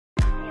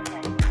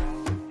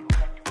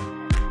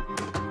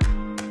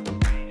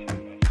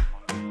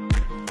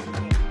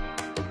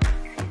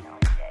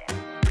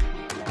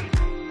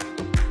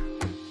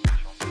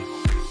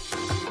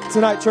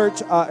Tonight,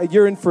 church,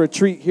 you're in for a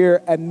treat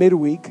here at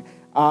midweek.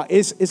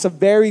 It's a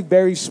very,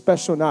 very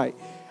special night.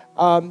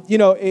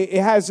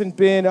 It hasn't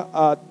been,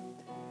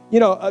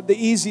 the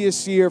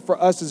easiest year for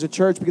us as a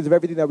church because of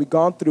everything that we've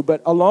gone through.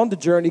 But along the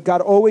journey,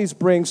 God always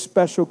brings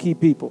special key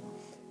people.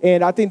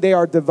 And I think they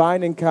are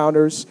divine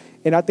encounters,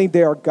 and I think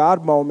they are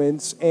God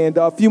moments. And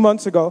a few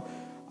months ago,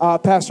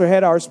 Pastor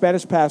Head, our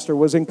Spanish pastor,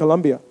 was in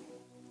Colombia.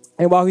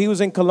 And while he was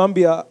in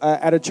Colombia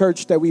at a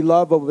church that we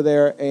love over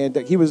there, and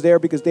he was there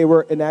because they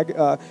were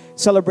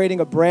celebrating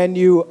a brand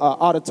new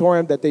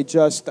auditorium that they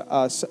just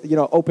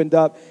opened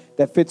up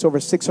that fits over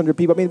 600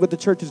 people. I mean, what the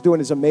church is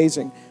doing is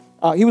amazing.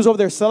 He was over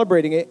there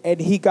celebrating it, and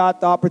he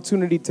got the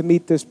opportunity to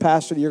meet this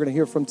pastor that you're going to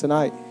hear from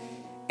tonight.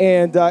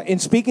 And in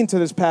speaking to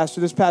this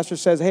pastor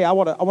says, "Hey, I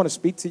want to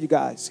speak to you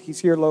guys." He's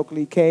here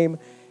locally. He came.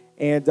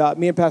 And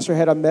me and Pastor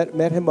Head, I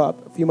met him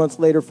up a few months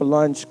later for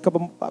lunch.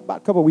 About a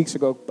couple weeks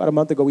ago, about a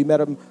month ago, we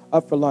met him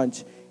up for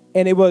lunch.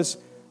 And it was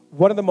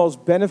one of the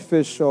most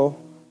beneficial,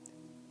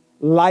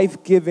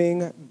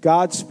 life-giving,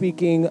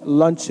 God-speaking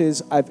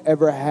lunches I've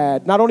ever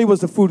had. Not only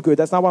was the food good,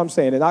 that's not what I'm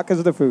saying, and not because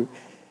of the food,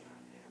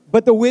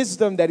 but the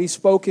wisdom that he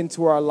spoke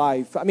into our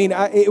life. I mean,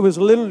 it was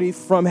literally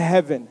from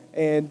heaven.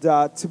 And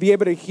to be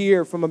able to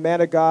hear from a man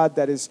of God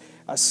that is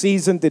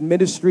seasoned in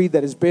ministry,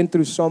 that has been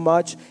through so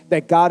much,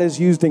 that God has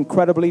used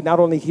incredibly, not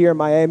only here in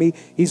Miami,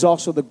 he's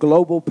also the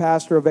global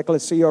pastor of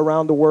Ecclesia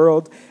around the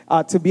world.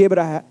 To be able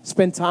to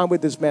spend time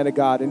with this man of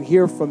God and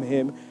hear from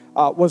him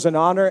was an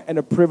honor and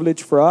a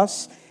privilege for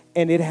us.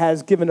 And it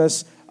has given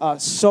us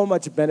so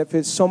much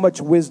benefit, so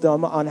much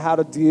wisdom on how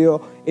to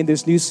deal in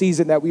this new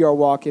season that we are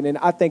walking in.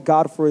 I thank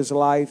God for his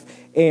life.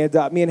 And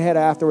me and Hedda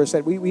afterwards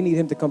said, we need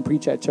him to come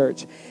preach at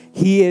church.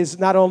 He is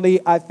not only,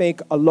 I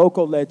think, a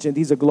local legend,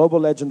 he's a global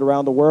legend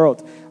around the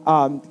world.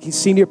 He's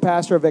senior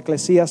pastor of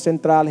Ecclesia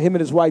Central. Him and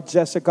his wife,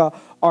 Jessica,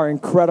 are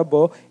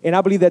incredible. And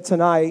I believe that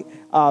tonight,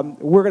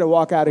 we're going to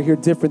walk out of here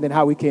different than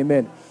how we came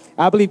in.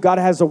 I believe God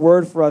has a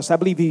word for us. I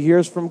believe he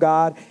hears from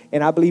God,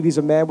 and I believe he's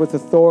a man with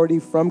authority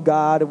from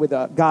God, with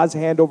God's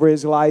hand over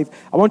his life.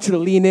 I want you to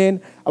lean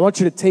in. I want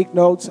you to take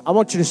notes. I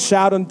want you to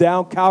shout them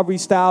down, Calvary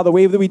style, the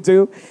way that we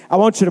do. I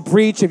want you to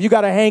preach. If you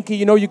got a hanky,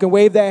 you can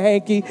wave that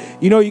hanky.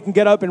 You can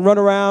get up and run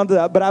around.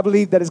 But I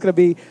believe that it's going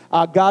to be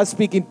God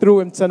speaking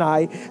through him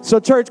tonight. So,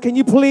 church, can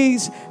you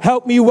please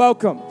help me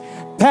welcome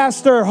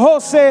Pastor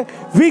José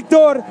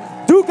Victor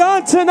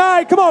Dugand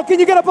tonight? Come on, can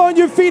you get up on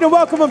your feet and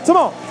welcome him? Come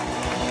on.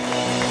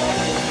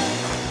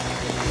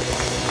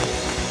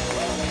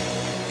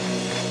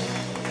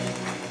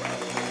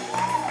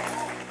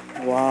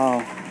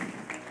 Wow.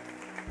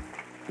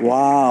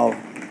 Wow.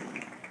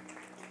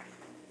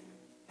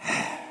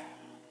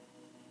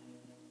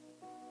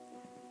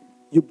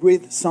 You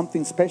breathe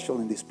something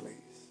special in this place.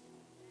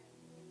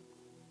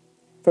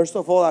 First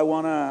of all, I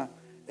want to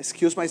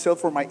excuse myself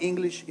for my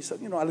English. It's a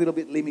little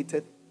bit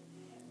limited.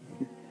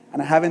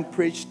 And I haven't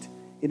preached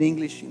in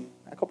English in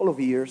a couple of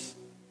years.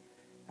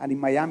 And in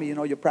Miami,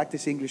 you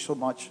practice English so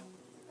much.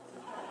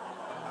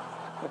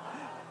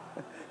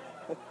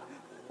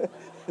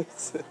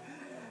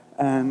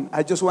 And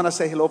I just want to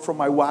say hello from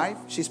my wife.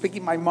 She's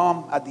picking my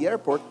mom at the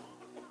airport.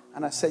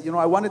 And I said,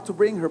 I wanted to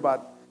bring her,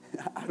 but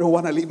I don't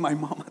want to leave my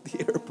mom at the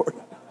airport.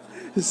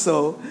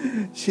 So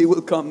she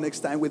will come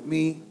next time with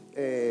me.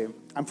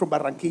 I'm from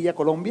Barranquilla,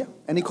 Colombia.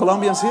 Any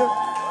Colombians here?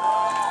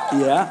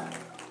 Yeah.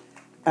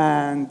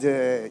 And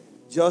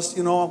just,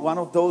 one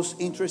of those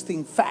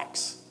interesting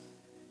facts.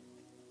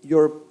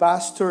 Your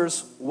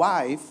pastor's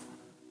wife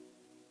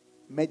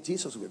met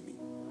Jesus with me.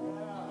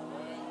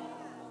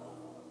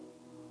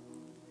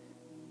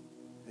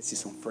 I see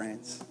some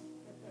friends.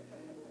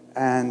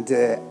 And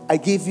I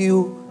give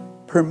you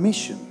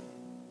permission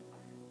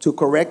to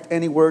correct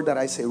any word that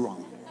I say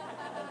wrong.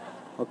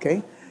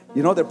 Okay?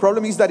 The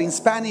problem is that in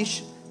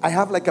Spanish, I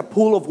have like a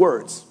pool of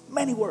words,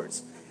 many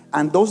words.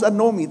 And those that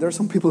know me, there's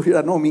some people here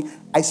that know me,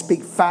 I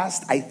speak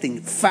fast, I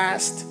think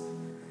fast.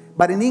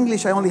 But in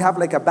English, I only have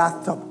like a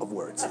bathtub of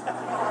words.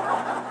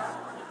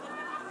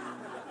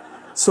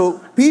 So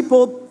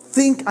people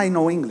think I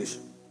know English.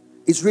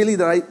 It's really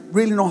that I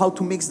really know how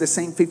to mix the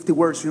same 50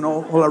 words,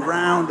 all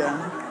around.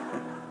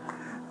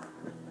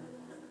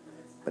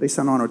 But it's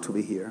an honor to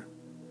be here.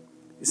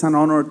 It's an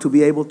honor to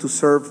be able to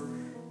serve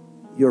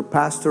your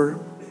pastor,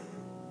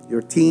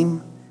 your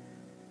team.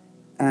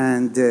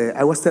 And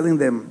I was telling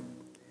them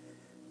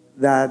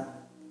that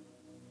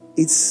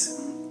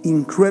it's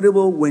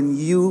incredible when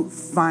you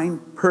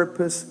find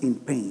purpose in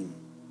pain.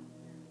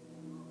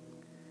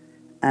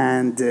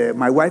 And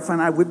my wife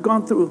and I, we've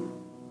gone through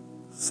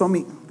so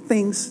many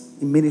things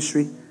in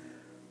ministry,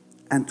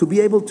 and to be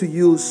able to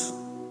use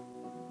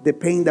the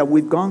pain that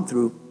we've gone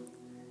through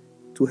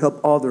to help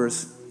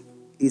others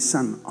is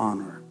an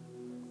honor.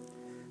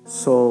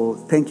 So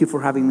thank you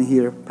for having me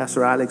here,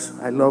 Pastor Alex.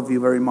 I love you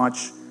very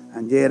much,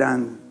 and Yera,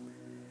 and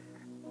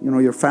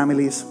your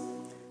families.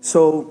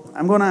 So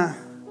I'm gonna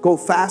go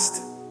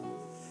fast.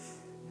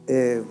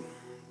 I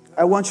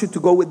want you to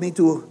go with me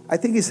to, I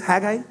think it's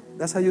Haggai.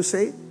 That's how you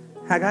say it?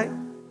 Haggai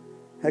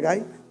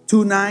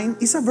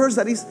 2:9. It's a verse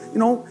that is,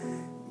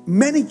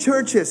 many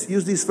churches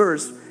use this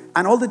verse,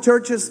 and all the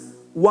churches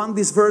want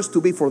this verse to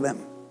be for them.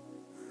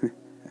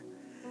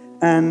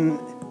 And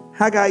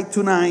Haggai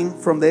 2:9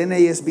 from the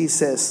NASB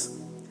says,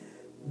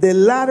 the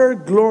latter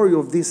glory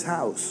of this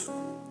house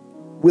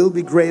will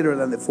be greater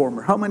than the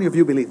former. How many of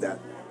you believe that?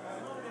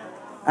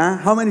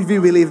 How many of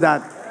you believe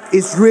that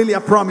it's really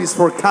a promise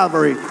for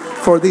Calvary,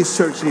 for this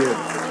church here?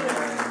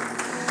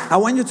 I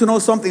want you to know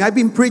something. I've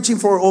been preaching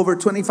for over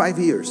 25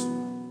 years.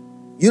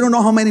 You don't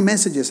know how many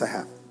messages I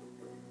have.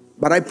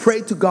 But I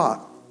pray to God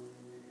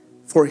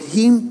for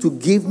Him to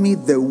give me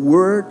the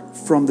word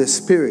from the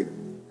Spirit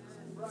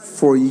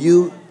for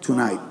you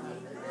tonight.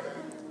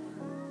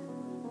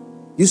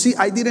 You see,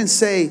 I didn't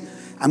say,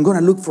 I'm going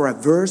to look for a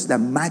verse that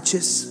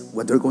matches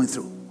what they're going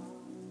through.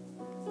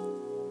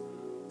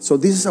 So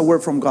this is a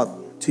word from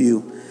God to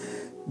you.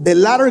 The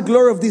latter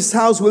glory of this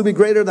house will be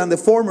greater than the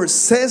former,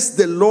 says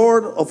the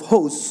Lord of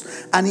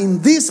hosts. And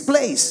in this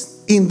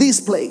place,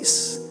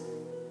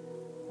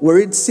 where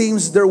it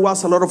seems there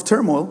was a lot of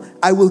turmoil,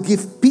 I will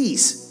give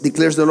peace,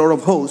 declares the Lord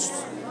of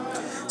hosts.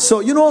 So,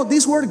 you know,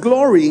 this word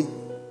glory,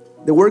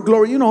 the word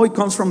glory, you know, it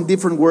comes from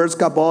different words,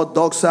 kabod,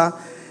 doxa.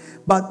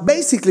 But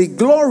basically,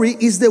 glory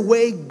is the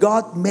way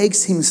God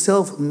makes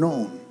Himself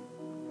known.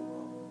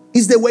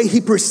 It's the way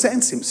He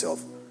presents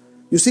Himself.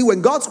 You see,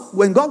 when God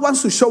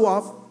wants to show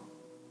off,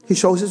 He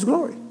shows His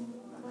glory.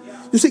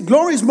 You see,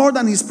 glory is more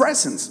than His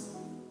presence.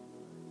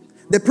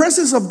 The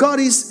presence of God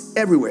is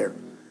everywhere.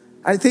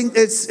 I think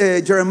it's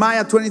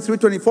Jeremiah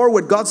 23:24,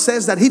 where God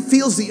says that He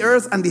fills the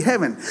earth and the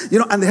heaven. You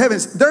know, and the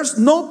heavens. There's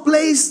no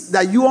place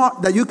that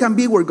you can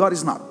be where God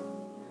is not.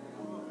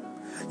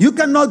 You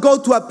cannot go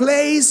to a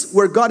place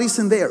where God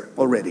isn't there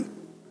already.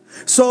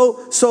 So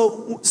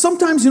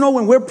sometimes, you know,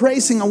 when we're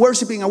praising and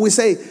worshiping and we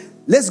say,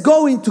 let's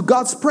go into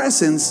God's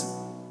presence,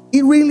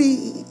 it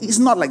really is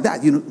not like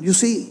that. You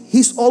see,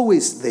 He's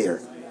always there.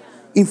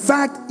 In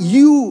fact,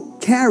 you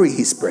carry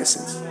His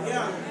presence.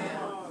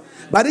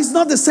 But it's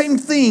not the same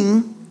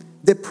thing,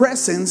 the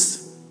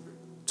presence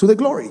to the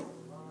glory.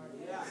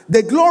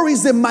 The glory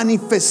is the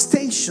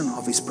manifestation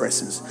of His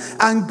presence.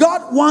 And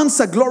God wants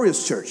a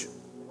glorious church.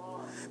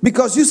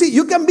 Because you see,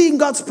 you can be in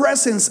God's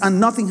presence and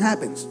nothing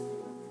happens.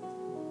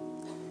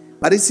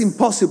 But it's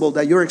impossible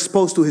that you're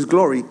exposed to His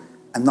glory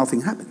and nothing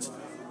happens.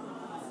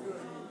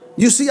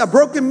 You see, a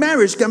broken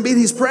marriage can be in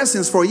His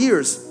presence for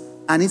years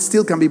and it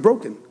still can be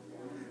broken.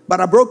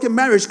 But a broken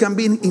marriage can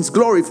be in His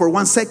glory for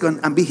 1 second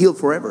and be healed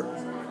forever.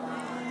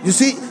 You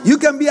see, you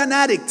can be an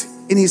addict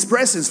in His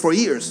presence for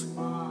years.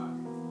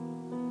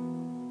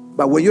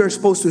 But when you're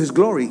exposed to His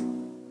glory,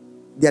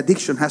 the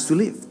addiction has to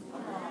leave.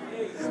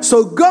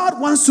 So God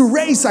wants to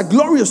raise a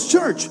glorious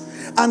church.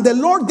 And the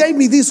Lord gave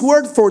me this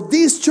word for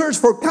this church,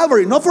 for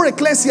Calvary, not for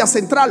Ecclesia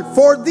Central,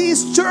 for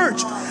this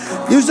church.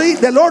 You see,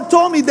 the Lord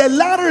told me the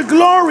latter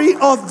glory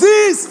of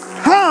this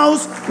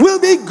house will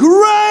be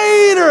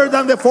greater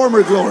than the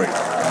former glory.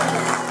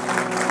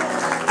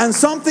 And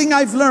something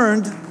I've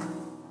learned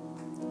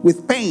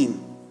with pain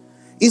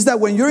is that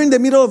when you're in the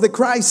middle of the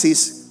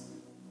crisis,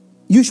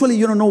 usually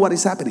you don't know what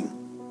is happening.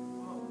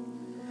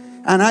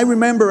 And I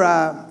remember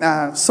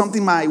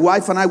something my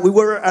wife and I, we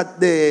were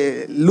at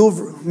the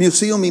Louvre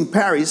Museum in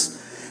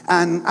Paris,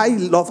 and I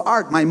love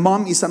art. My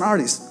mom is an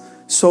artist.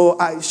 So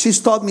she's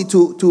taught me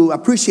to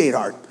appreciate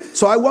art.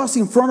 So I was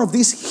in front of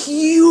this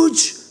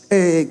huge,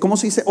 ¿cómo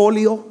se dice?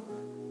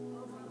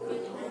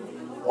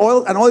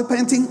 An oil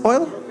painting,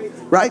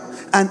 right?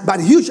 But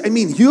huge, I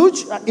mean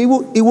huge.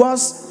 It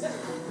was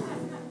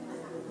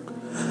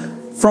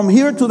from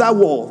here to that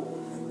wall,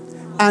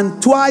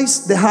 and twice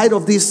the height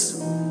of this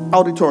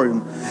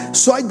auditorium.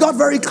 So I got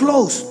very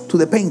close to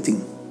the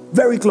painting,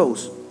 very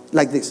close,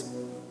 like this.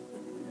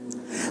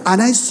 And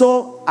I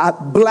saw a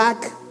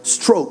black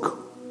stroke.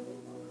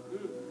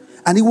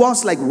 And it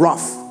was like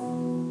rough.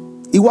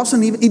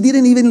 It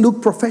didn't even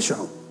look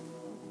professional.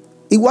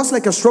 It was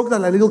like a stroke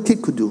that a little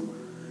kid could do.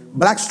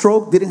 Black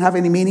stroke, didn't have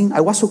any meaning.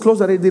 I was so close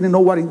that I didn't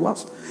know what it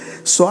was.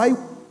 So I,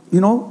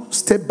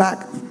 stepped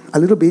back a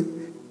little bit,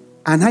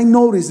 and I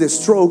noticed the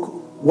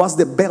stroke was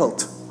the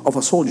belt of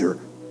a soldier.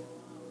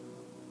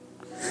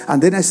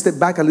 And then I stepped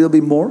back a little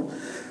bit more,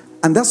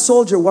 and that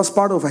soldier was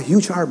part of a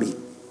huge army.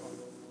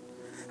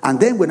 And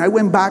then when I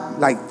went back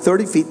like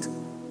 30 feet,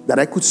 that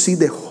I could see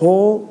the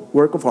whole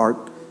work of art,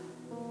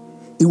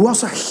 it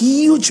was a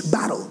huge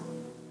battle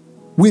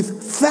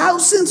with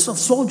thousands of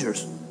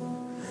soldiers.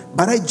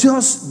 But I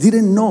just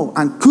didn't know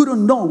and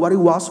couldn't know what it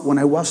was when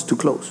I was too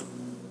close.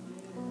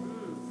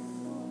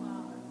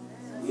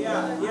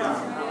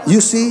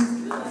 You see,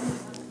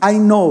 I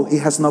know it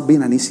has not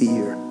been an easy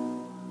year.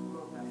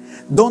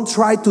 Don't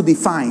try to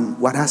define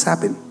what has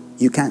happened.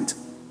 You can't.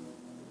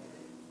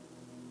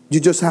 You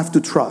just have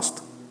to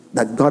trust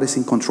that God is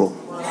in control.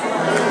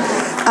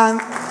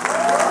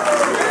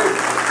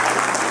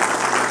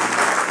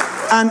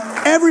 And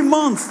every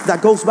month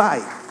that goes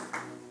by,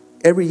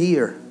 every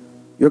year,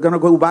 you're going to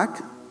go back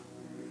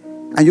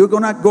and you're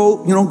going to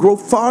go, grow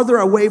farther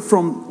away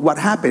from what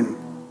happened,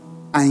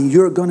 and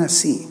you're going to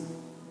see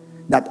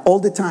that all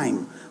the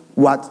time,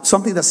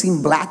 something that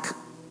seemed black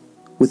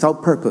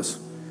without purpose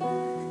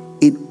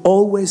it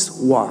always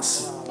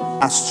was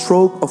a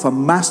stroke of a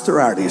master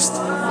artist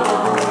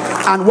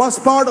and was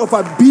part of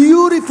a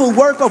beautiful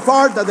work of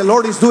art that the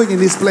Lord is doing in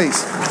this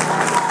place.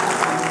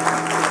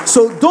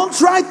 So don't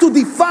try to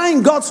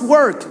define God's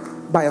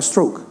work by a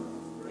stroke.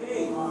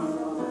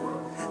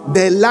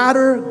 The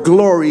latter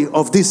glory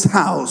of this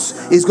house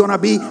is going to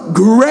be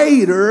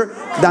greater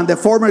than the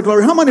former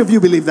glory. How many of you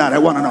believe that? I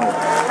want to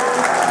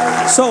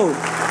know. So,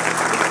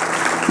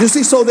 you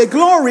see, so the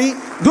glory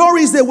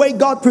is the way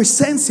God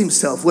presents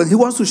himself. When he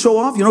wants to show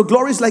off,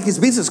 glory is like his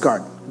business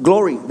card.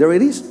 Glory, there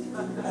it is.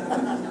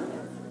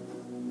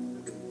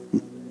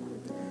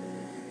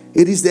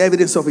 It is the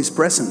evidence of his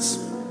presence.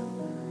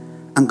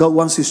 And God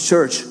wants his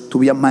church to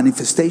be a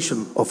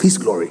manifestation of his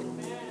glory.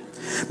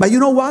 But you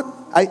know what?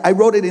 I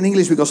wrote it in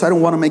English because I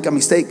don't want to make a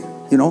mistake.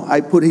 I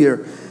put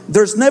here,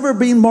 there's never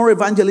been more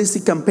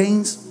evangelistic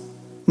campaigns,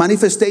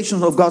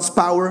 manifestations of God's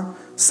power,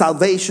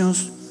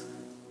 salvations,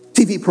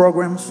 TV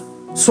programs,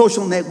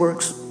 social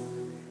networks.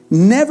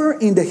 Never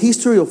in the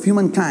history of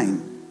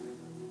humankind,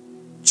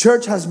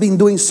 church has been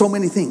doing so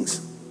many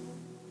things.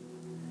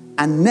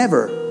 And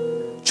never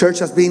church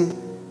has been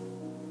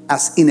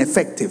as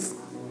ineffective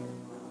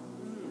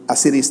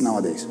as it is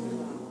nowadays.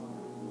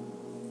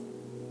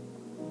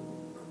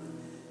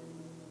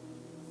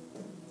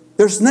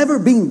 There's never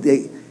been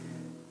the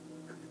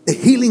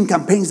healing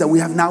campaigns that we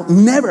have now.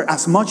 Never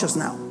as much as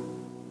now.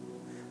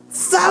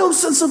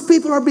 Thousands of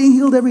people are being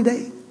healed every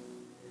day.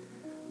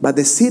 But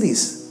the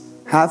cities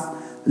have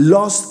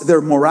lost their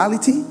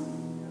morality.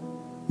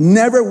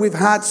 Never we've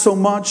had so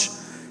much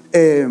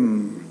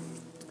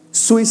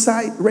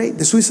suicide rate.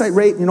 The suicide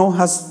rate,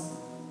 has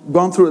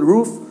gone through the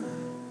roof.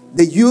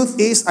 The youth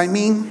is, I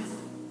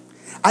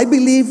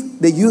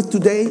believe the youth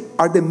today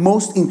are the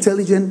most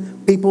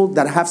intelligent people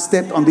that have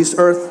stepped on this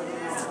earth.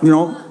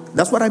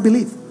 That's what I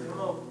believe.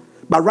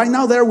 But right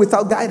now they're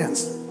without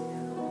guidance.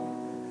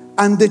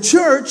 And the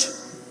church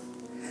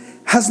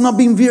has not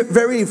been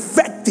very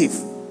effective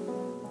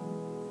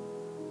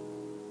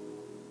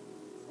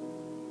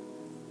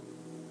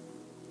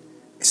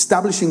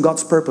establishing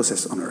God's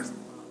purposes on earth.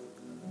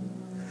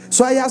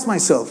 So I asked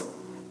myself,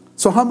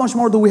 so how much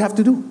more do we have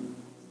to do?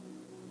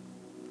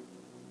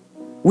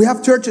 We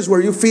have churches where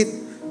you feed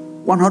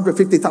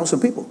 150,000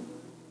 people.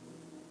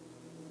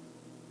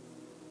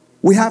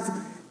 We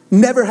have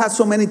never had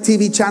so many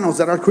TV channels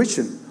that are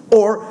Christian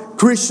or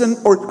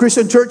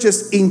Christian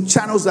churches in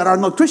channels that are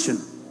not Christian.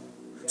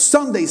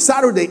 Sunday,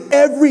 Saturday,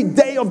 every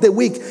day of the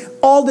week,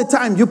 all the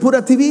time, you put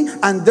a TV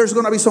and there's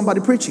going to be somebody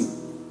preaching.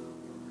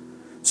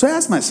 So I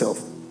asked myself,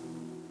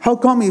 how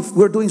come if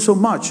we're doing so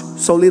much,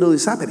 so little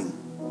is happening?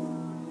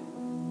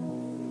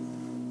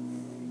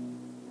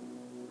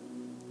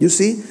 You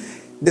see,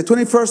 the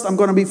 21st, I'm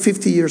going to be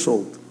 50 years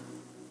old.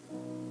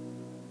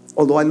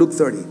 Although I look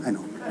 30, I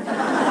know.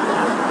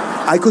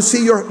 I could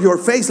see your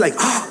face like,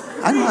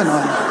 I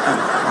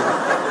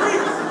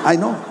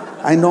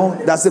know.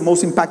 That's the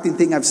most impacting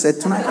thing I've said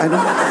tonight. I know.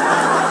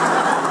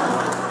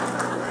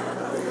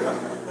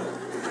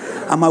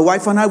 And my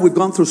wife and I, we've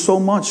gone through so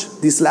much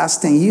these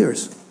last 10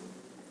 years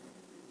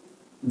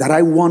that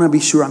I want to be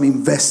sure I'm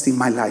investing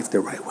my life the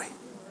right way.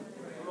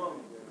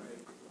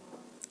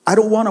 I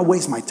don't want to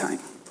waste my time.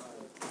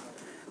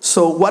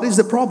 So what is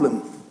the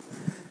problem?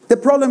 The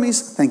problem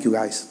is, thank you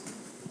guys.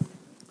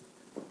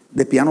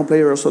 The piano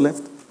player also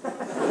left.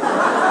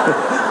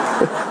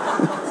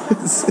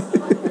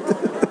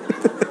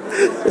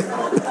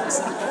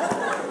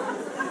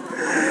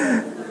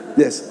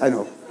 Yes, I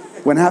know.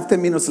 When I have 10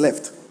 minutes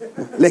left,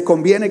 les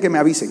conviene que me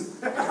avisen.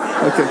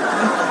 Okay.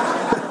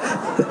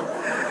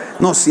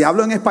 No, si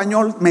hablo en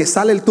español, me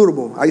sale el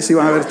turbo. Ahí sí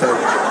van a ver ustedes.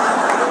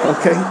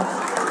 Okay.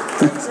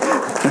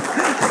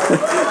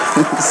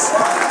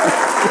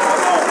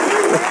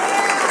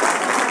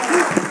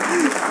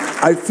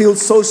 I feel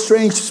so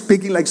strange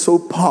speaking like so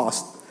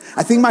paused.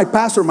 I think my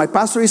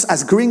pastor is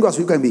as gringo as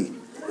you can be.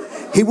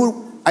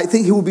 I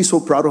think he will be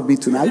so proud of me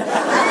tonight.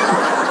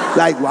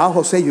 Like, wow,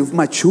 Jose, you've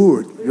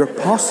matured. You're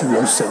pausing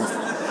yourself.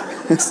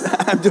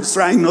 I'm just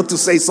trying not to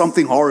say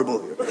something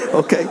horrible.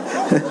 Okay?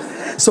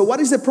 So what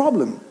is the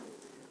problem?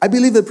 I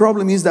believe the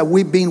problem is that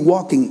we've been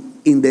walking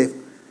in the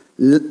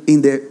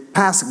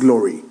past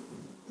glory,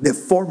 the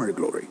former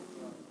glory.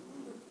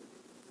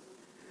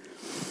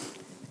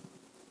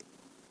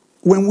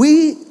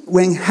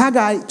 When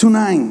Haggai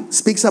 2:9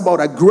 speaks about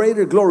a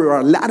greater glory or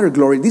a latter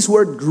glory, this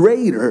word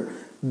greater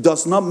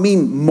does not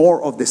mean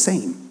more of the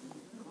same.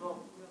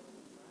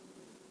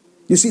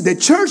 You see, the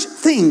church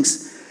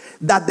thinks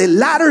that the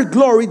latter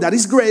glory that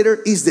is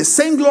greater is the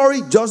same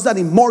glory, just that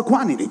in more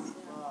quantity.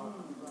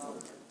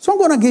 So I'm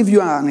going to give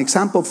you an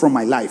example from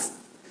my life.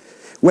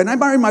 When I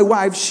married my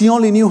wife, she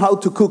only knew how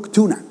to cook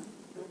tuna.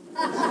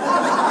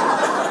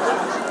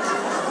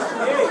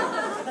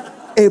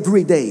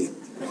 Every day.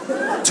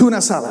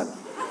 Tuna salad,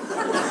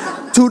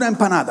 tuna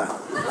empanada,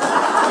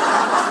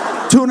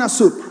 tuna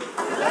soup,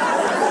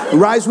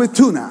 rice with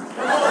tuna.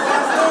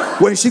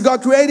 When she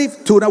got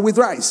creative, tuna with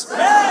rice.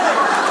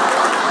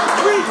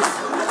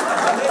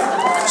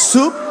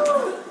 Soup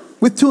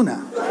with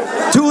tuna.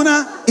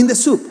 Tuna in the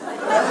soup.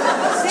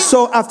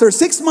 So after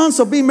 6 months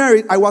of being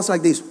married, I was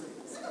like this.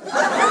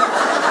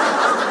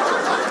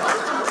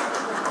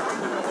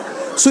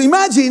 So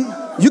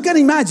you can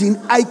imagine,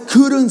 I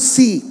couldn't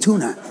see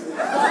tuna.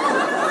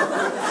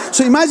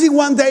 So imagine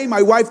one day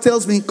my wife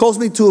calls me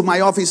to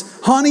my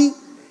office, honey,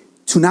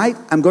 tonight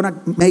I'm going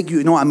to make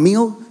you, a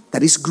meal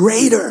that is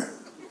greater.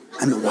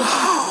 And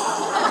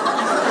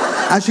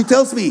wow. And she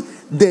tells me,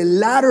 the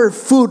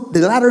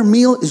latter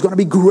meal is going to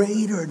be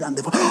greater than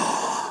the first.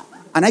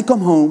 And I come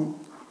home,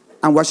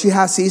 and what she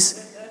has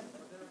is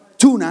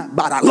tuna,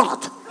 but a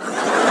lot.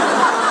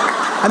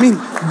 I mean,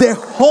 the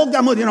whole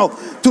gamut,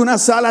 tuna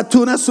salad,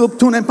 tuna soup,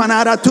 tuna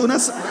empanada, tuna.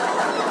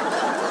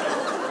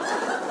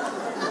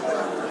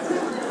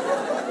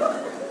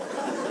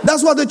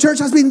 That's what the church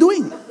has been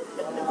doing.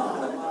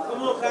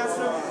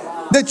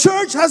 The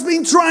church has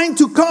been trying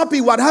to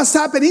copy what has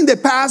happened in the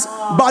past,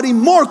 but in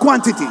more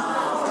quantity.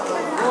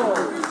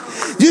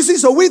 You see,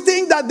 so we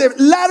think that the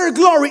latter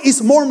glory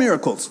is more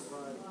miracles.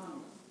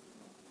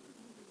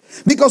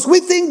 Because we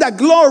think that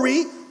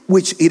glory,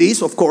 which it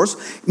is, of course,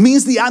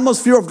 means the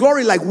atmosphere of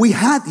glory like we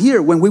had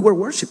here when we were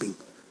worshiping.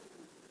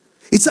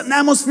 It's an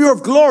atmosphere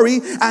of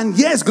glory, and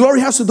yes, glory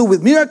has to do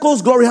with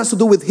miracles, glory has to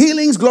do with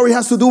healings, glory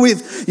has to do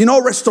with,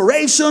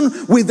 restoration,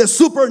 with the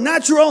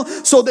supernatural.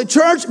 So the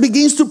church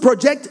begins to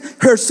project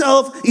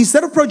herself,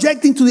 instead of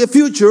projecting to the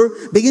future,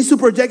 begins to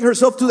project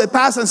herself to the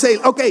past and say,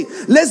 okay,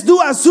 let's do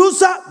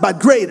Azusa, but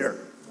greater.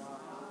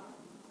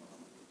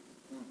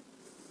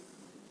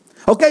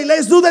 Okay,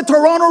 let's do the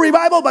Toronto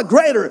revival, but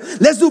greater.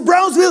 Let's do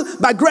Brownsville,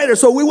 but greater.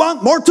 So we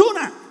want more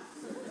tuna.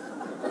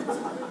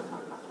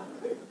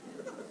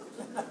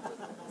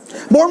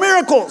 More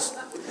miracles,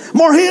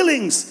 more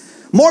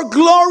healings, more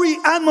glory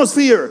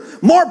atmosphere,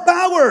 more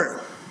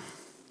power.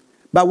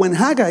 But when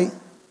Haggai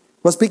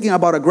was speaking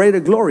about a greater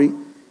glory,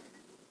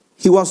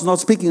 he was not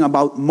speaking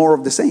about more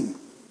of the same.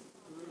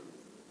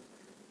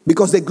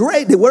 Because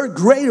the word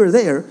greater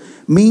there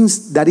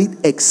means that it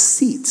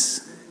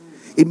exceeds.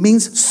 It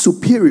means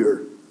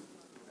superior.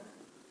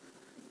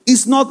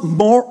 It's not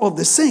more of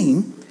the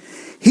same.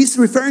 He's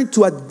referring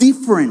to a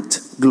different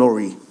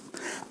glory.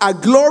 A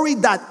glory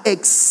that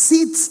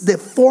exceeds the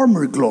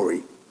former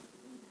glory.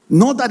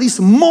 Not that it's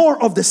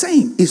more of the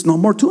same. It's no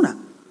more tuna.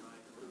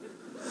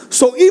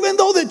 So even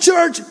though the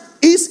church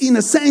is, in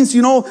a sense,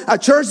 a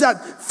church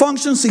that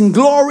functions in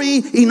glory,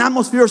 in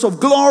atmospheres of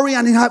glory,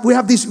 and we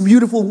have this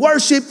beautiful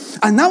worship.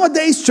 And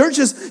nowadays,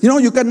 churches,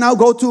 you can now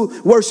go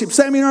to worship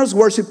seminars,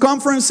 worship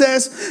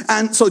conferences.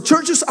 And so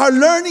churches are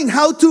learning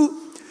how to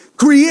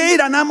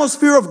create an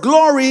atmosphere of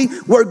glory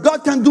where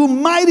God can do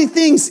mighty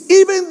things,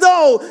 even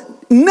though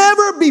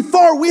never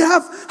before we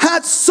have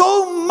had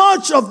so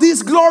much of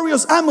this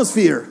glorious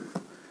atmosphere.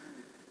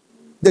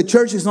 The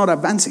church is not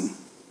advancing.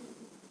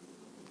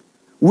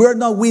 We're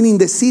not winning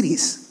the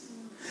cities.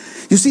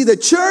 You see, the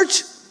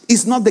church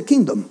is not the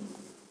kingdom.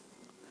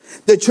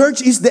 The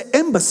church is the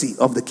embassy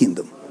of the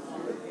kingdom.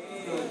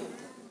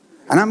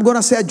 And I'm going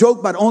to say a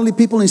joke, but only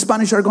people in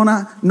Spanish are going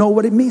to know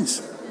what it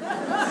means.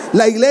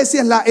 La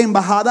iglesia es la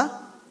embajada.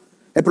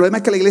 El problema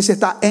es que la iglesia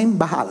está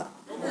embajada.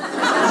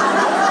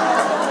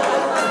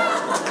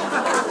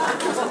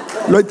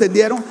 ¿Lo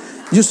entendieron?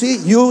 You see,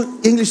 you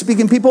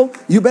English-speaking people,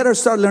 you better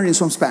start learning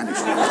some Spanish.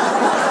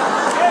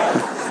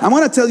 I'm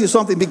going to tell you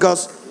something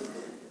because,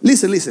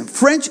 listen.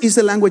 French is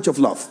the language of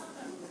love.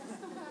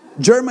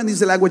 German is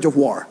the language of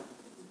war.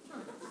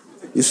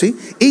 You see?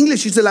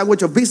 English is the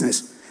language of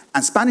business.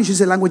 And Spanish is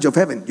the language of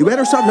heaven. You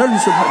better start learning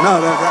some.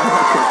 No.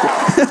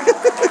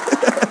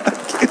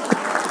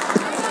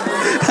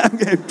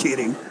 I'm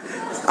kidding.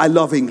 I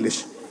love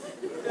English.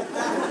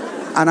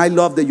 And I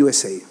love the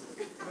USA.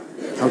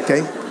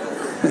 Okay?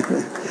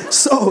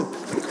 So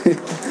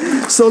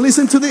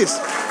listen to this.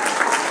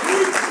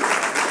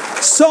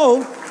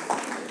 So,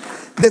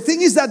 the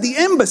thing is that the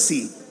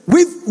embassy,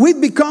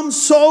 we've become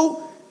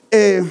so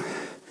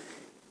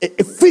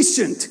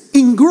efficient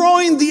in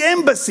growing the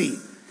embassy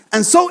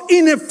and so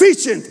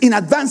inefficient in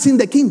advancing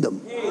the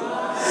kingdom.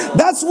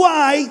 That's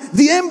why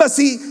the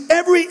embassy,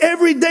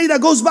 every day that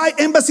goes by,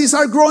 embassies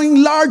are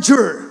growing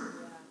larger.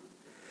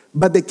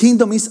 But the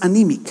kingdom is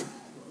anemic.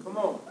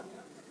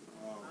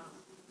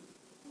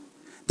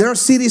 There are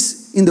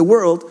cities in the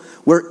world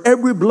where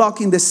every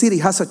block in the city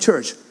has a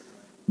church,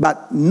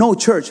 but no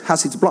church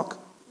has its block.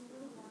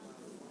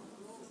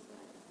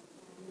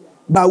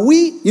 But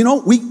we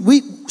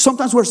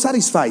sometimes we're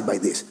satisfied by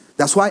this.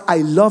 That's why I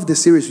love the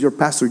series your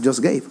pastor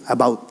just gave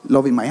about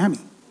loving Miami.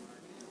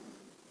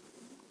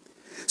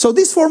 So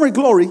this former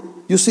glory,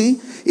 you see,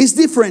 is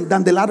different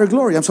than the latter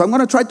glory. And so I'm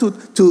going to try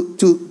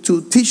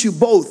to teach you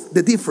both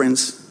the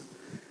difference.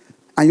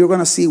 And you're going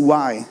to see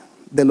why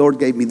the Lord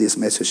gave me this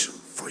message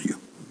for you.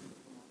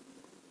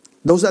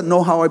 Those that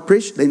know how I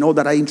preach, they know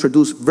that I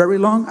introduce very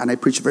long and I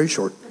preach very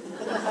short.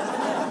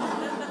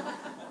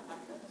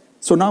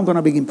 So now I'm going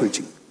to begin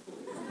preaching.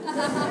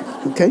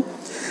 Okay?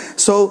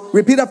 So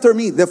repeat after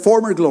me, the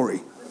former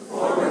glory.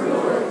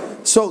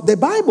 So in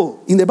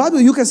the Bible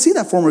you can see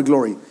that former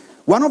glory.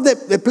 One of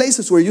the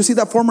places where you see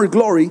that former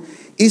glory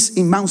is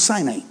in Mount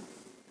Sinai.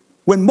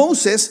 When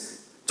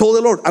Moses told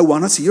the Lord, I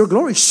want to see your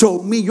glory.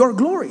 Show me your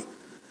glory.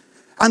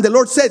 And the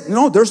Lord said,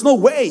 no, there's no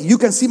way you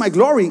can see my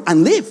glory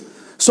and live.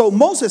 So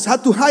Moses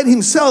had to hide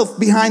himself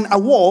behind a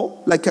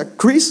wall, like a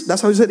crease.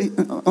 That's how he said it,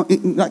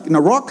 like in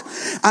a rock.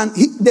 And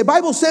the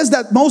Bible says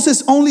that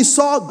Moses only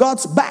saw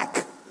God's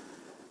back.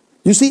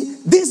 You see,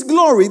 this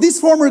glory, this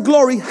former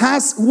glory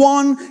has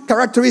one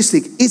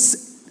characteristic.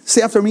 It's,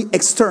 say after me,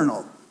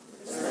 external.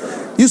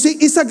 You see,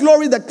 it's a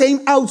glory that came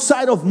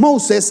outside of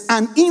Moses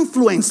and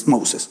influenced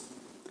Moses.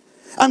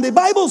 And the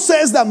Bible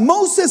says that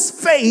Moses'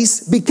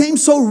 face became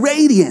so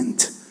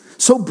radiant,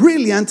 so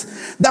brilliant,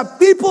 that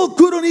people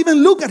couldn't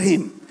even look at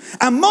him.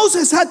 And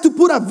Moses had to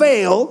put a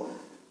veil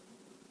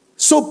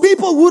so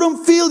people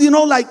wouldn't feel,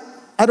 like,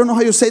 I don't know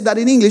how you say that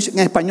in English. En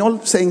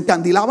español se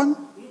encandilaban,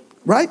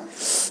 right?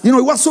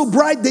 It was so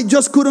bright they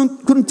just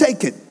couldn't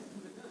take it.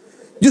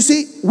 You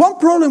see, one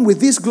problem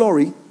with this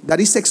glory that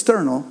is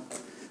external,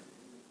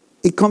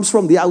 it comes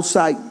from the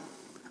outside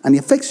and it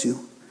affects you.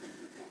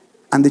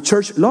 And the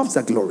church loves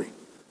that glory.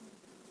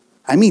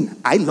 I mean,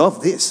 I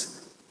love this.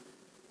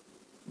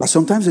 But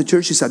sometimes the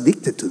church is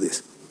addicted to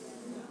this.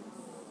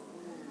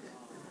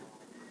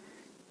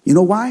 You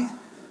know why?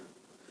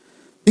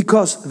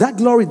 Because that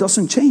glory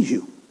doesn't change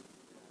you.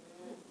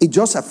 It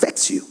just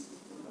affects you.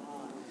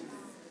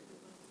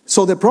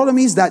 So the problem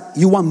is that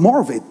you want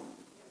more of it.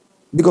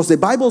 Because the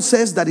Bible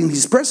says that in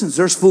His presence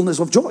there's fullness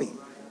of joy.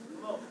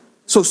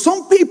 So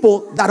some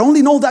people that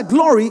only know that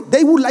glory,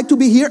 they would like to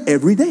be here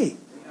every day.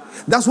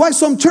 That's why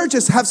some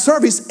churches have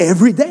service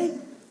every day.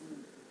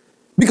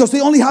 Because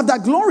they only have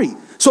that glory.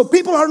 So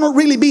people are not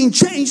really being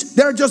changed.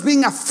 They're just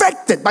being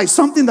affected by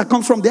something that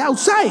comes from the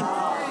outside.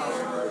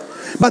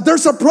 But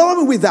there's a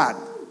problem with that.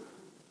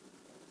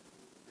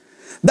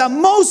 That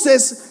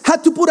Moses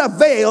had to put a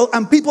veil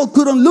and people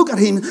couldn't look at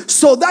him.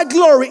 So that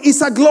glory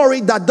is a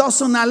glory that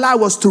doesn't allow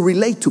us to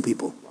relate to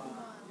people.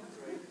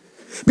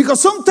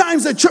 Because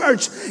sometimes the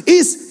church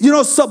is,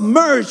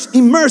 submerged,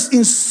 immersed in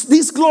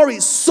this glory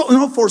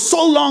for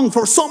so long,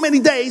 for so many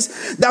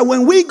days, that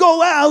when we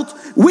go out,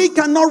 we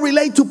cannot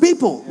relate to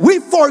people. We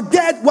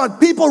forget what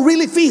people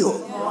really feel.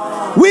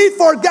 We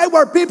forget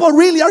what people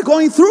really are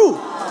going through.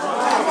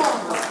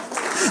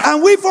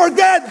 And we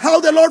forget how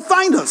the Lord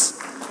finds us.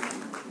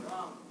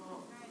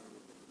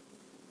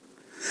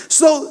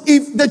 So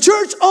if the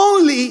church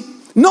only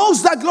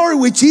knows that glory,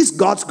 which is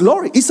God's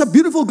glory, it's a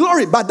beautiful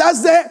glory, but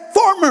that's the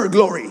former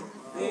glory.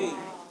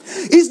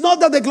 It's not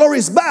that the glory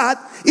is bad,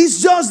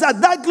 it's just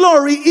that that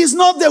glory is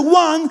not the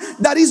one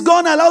that is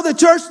going to allow the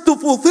church to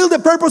fulfill the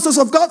purposes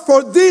of God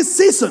for this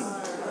season.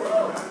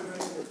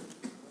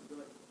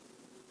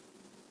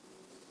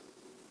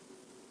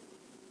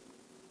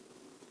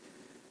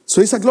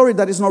 So it's a glory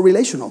that is not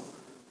relational.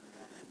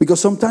 Because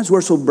sometimes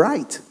we're so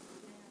bright,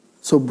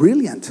 so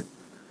brilliant,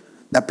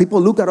 that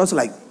people look at us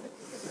like,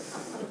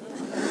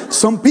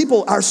 some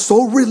people are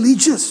so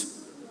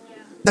religious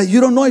that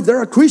you don't know if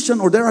they're a Christian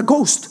or they're a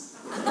ghost.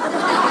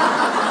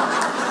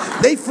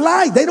 They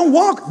fly, they don't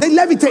walk, they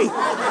levitate,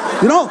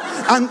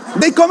 and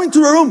they come into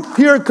the room.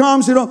 Here it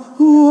comes, whoa,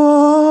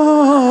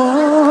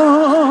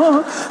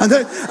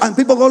 and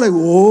people go like,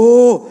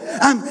 whoa,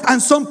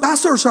 and some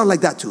pastors are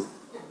like that too.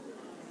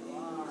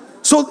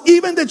 So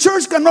even the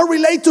church cannot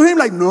relate to him,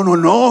 like, no,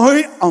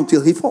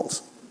 until he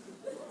falls.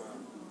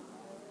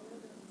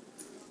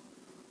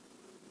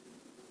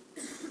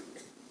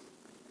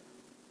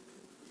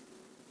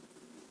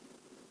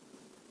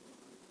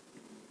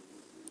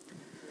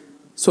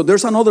 So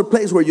there's another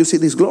place where you see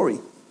this glory.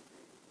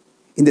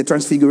 In the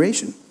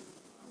transfiguration.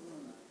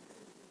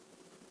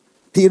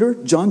 Peter,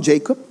 John,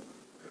 Jacob.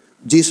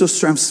 Jesus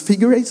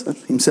transfigurates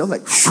himself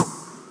like, whew.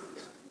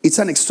 It's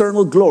an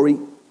external glory.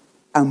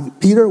 And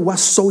Peter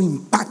was so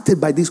impacted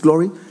by this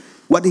glory.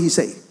 What did he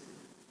say?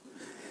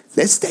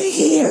 Let's stay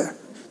here.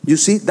 You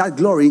see, that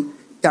glory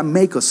can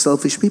make us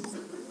selfish people.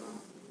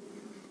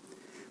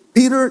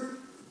 Peter,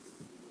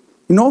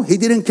 he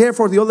didn't care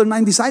for the other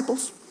 9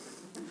 disciples.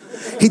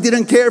 He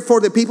didn't care for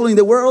the people in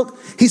the world.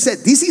 He said,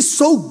 this is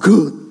so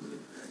good.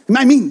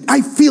 I mean,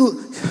 I feel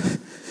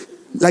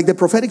like the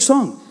prophetic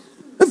song.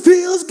 It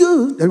feels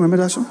good. Do you remember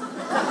that song?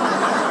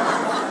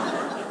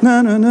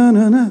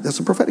 No. That's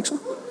a prophetic song.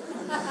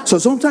 So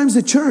sometimes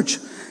the church,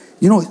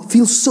 it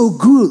feels so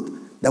good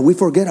that we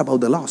forget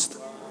about the lost.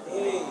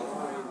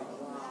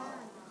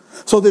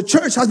 So the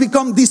church has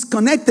become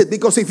disconnected,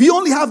 because if you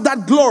only have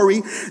that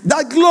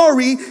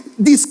glory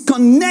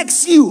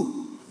disconnects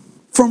you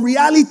from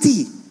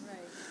reality.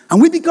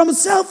 And we become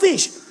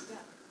selfish.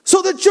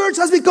 So the church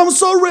has become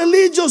so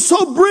religious,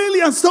 so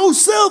brilliant, so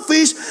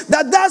selfish,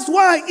 that's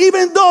why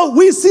even though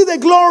we see the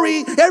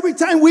glory every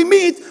time we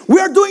meet, we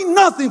are doing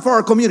nothing for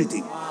our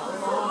community.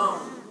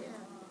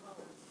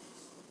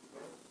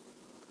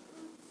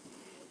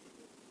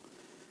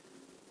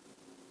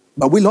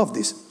 But we love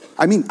this.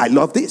 I mean, I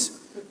love this.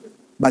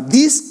 But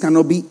this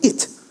cannot be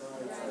it.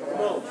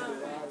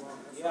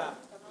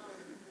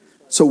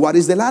 So what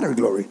is the latter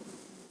glory?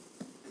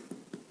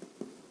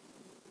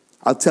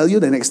 I'll tell you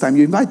the next time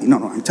you invite me. No,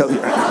 I'm telling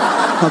you right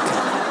now. Okay.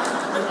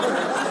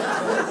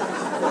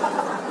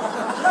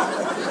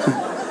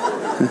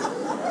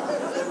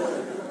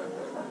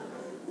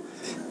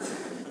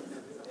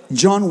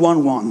 John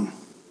 1:1.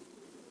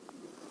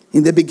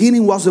 In the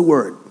beginning was the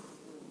Word,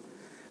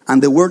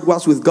 and the Word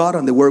was with God,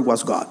 and the Word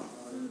was God.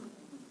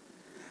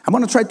 I'm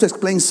going to try to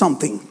explain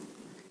something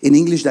in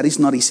English that is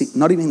not easy,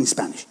 not even in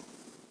Spanish.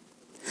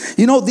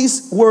 You know,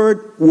 this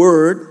word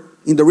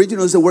in the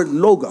original is the word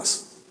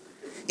logos.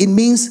 It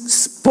means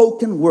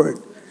spoken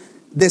word,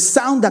 the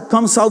sound that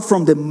comes out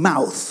from the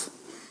mouth.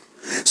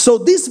 So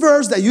this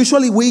verse that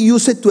usually we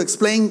use it to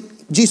explain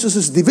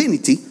Jesus'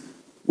 divinity,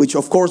 which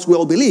of course we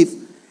all believe,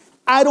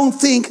 I don't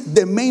think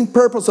the main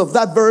purpose of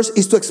that verse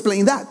is to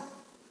explain that.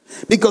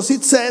 Because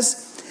it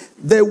says,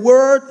 the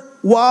Word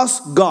was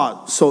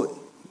God. So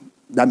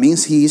that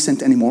means He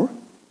isn't anymore.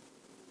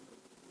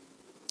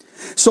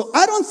 So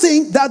I don't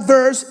think that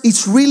verse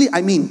is really,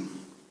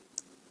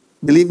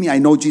 believe me, I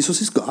know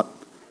Jesus is God.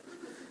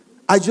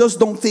 I just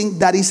don't think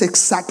that is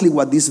exactly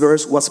what this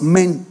verse was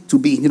meant to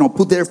be,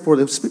 put there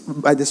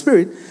by the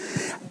Spirit.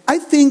 I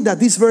think that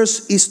this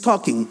verse is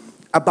talking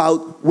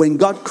about when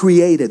God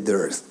created the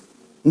earth.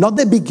 Not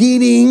the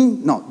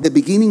beginning, the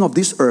beginning of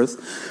this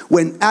earth,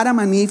 when Adam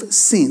and Eve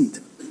sinned.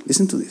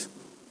 Listen to this.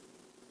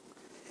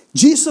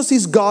 Jesus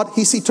is God,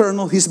 He's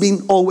eternal, He's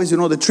been always,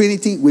 the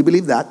Trinity, we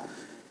believe that.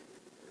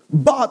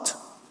 But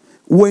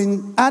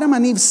when Adam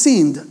and Eve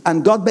sinned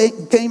and God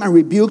came and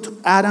rebuked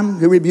Adam,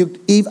 He rebuked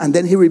Eve, and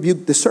then He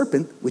rebuked the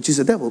serpent, which is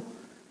the devil.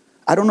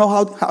 I don't know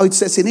how it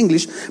says in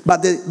English,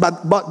 but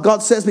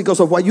God says, because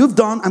of what you've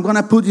done, I'm going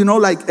to put,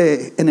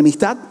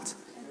 enemistad,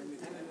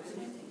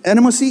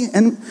 enmity,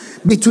 and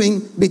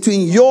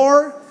between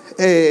your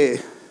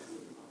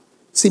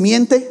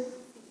simiente,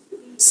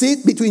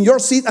 seed, between your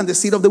seed and the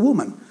seed of the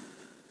woman.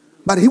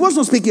 But He was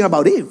not speaking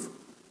about Eve.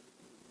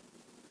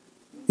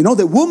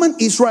 The woman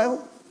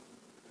Israel.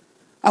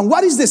 And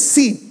what is the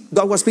seed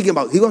God was speaking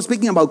about? He was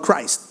speaking about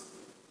Christ.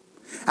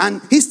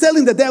 And He's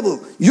telling the devil,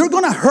 you're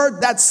going to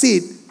hurt that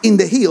seed in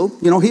the heel,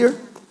 here.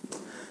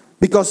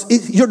 Because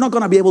you're not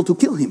going to be able to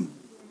kill him.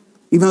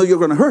 Even though you're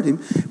going to hurt him.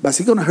 But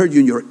He's going to hurt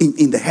you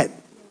in the head.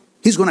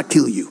 He's going to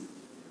kill you.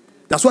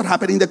 That's what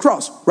happened in the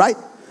cross, right?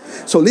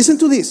 So listen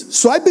to this.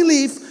 So I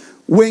believe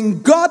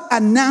when God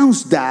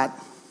announced that,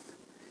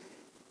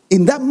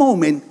 in that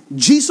moment,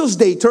 Jesus,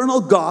 the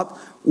eternal God,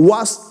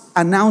 was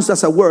announced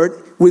as a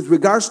word with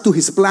regards to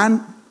His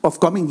plan of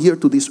coming here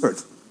to this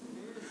earth.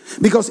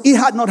 Because it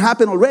had not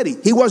happened already.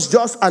 He was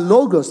just a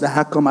logos that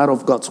had come out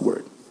of God's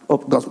word.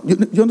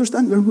 You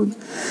understand?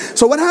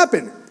 So what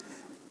happened?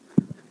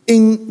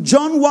 In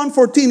John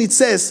 1:14 it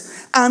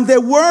says, and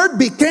the word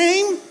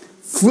became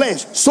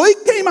flesh. So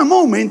it came a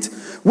moment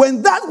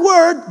when that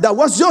word that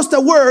was just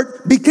a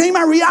word became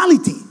a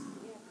reality.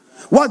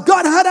 What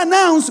God had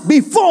announced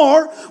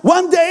before,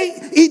 one day,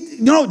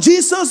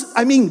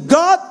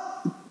 God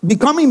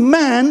becoming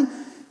man,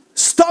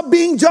 stopped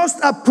being just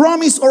a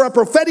promise or a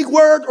prophetic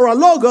word or a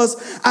logos.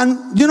 And,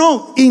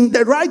 in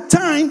the right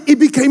time, it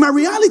became a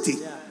reality.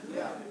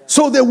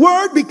 So the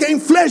word became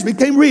flesh,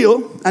 became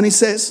real. And it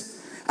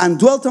says, and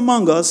dwelt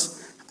among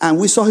us, and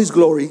we saw His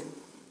glory.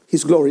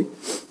 His glory.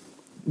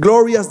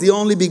 Glory as the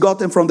only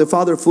begotten from the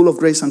Father, full of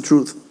grace and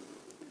truth.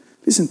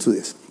 Listen to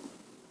this.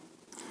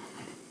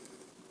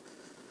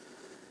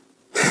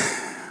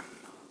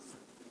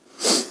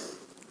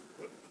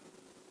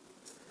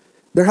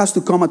 There has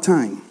to come a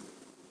time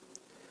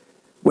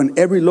when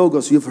every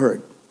logos you've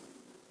heard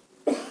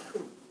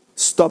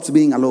stops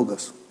being a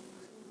logos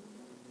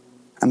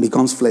and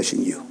becomes flesh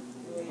in you.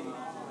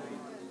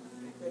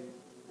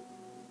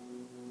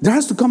 There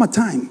has to come a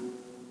time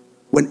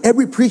when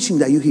every preaching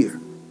that you hear,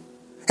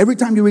 every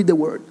time you read the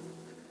word,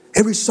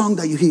 every song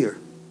that you hear,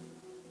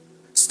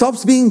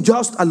 stops being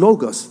just a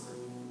logos,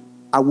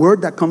 a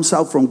word that comes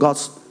out from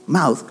God's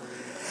mouth,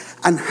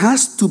 and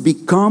has to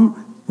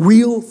become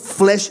real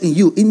flesh in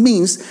you. It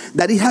means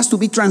that it has to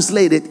be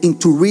translated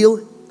into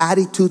real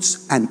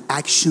attitudes and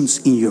actions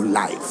in your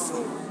life.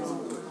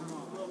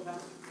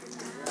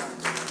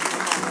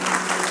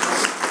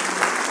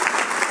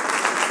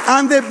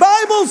 And the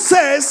Bible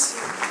says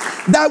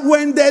that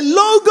when the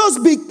logos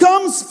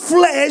becomes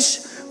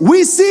flesh,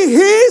 we see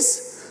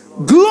His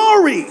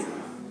glory.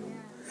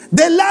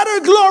 The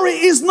latter glory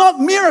is not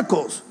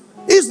miracles.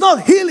 It's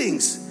not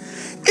healings.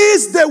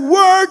 It's the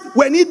word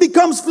when it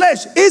becomes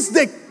flesh. It's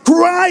the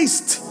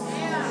Christ.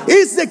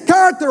 It's the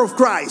character of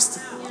Christ.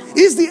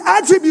 It's the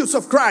attributes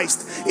of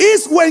Christ.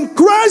 It's when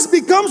Christ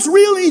becomes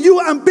real in you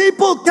and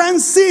people can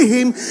see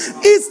Him.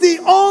 It's the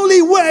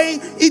only way,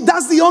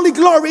 that's the only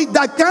glory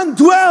that can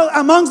dwell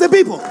amongst the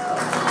people.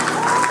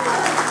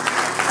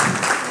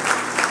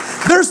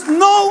 There's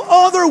no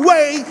other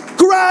way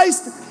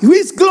Christ,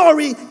 His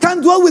glory,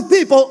 can dwell with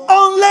people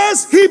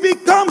unless He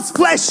becomes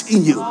flesh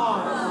in you.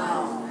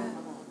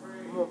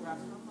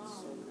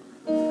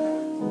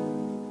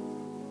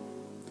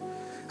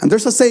 And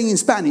there's a saying in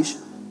Spanish.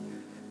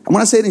 I'm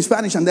going to say it in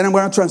Spanish and then I'm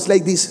going to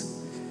translate this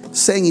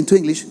saying into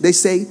English. They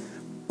say,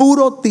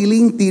 puro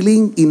tilín,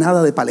 tilín y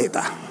nada de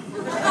paleta.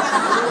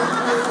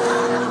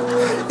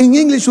 In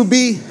English would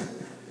be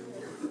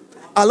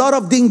a lot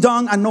of ding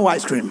dong and no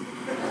ice cream.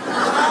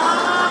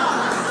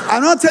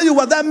 I'm not tell you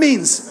what that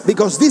means,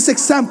 because this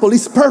example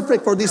is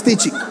perfect for this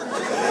teaching.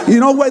 You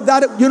know where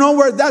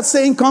that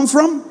saying comes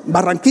from?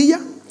 Barranquilla.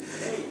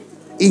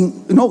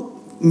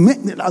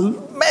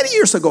 Many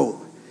years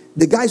ago,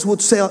 the guys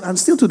would sell, and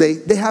still today,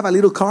 they have a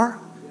little car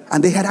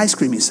and they had ice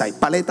cream inside,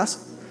 paletas.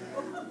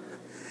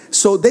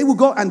 So they would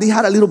go and they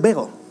had a little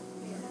bell.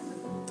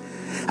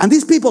 And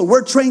these people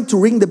were trained to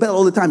ring the bell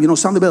all the time.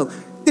 Sound the bell.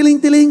 Tiling,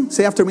 tiling.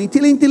 Say after me.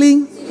 Tiling,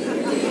 tiling.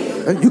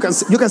 You can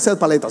sell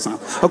paletas now.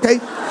 Okay?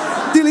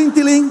 Tiling,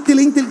 tiling,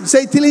 tiling, tiling.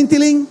 Say tiling,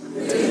 tiling.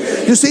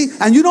 You see?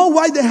 And you know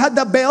why they had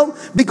that bell?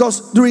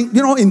 Because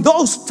in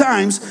those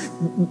times,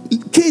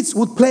 kids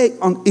would play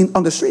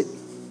on the street.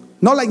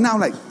 Not like now,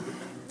 like,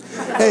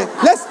 hey,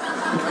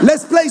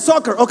 let's play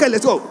soccer. Okay,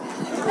 let's go.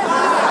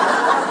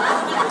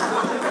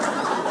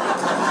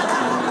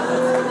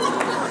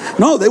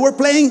 No, they were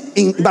playing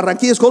in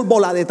Barranquilla. It's called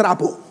bola de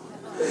trapo.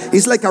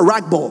 It's like a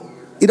rag ball.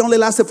 It only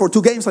lasted for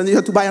 2 games and you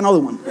have to buy another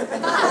one.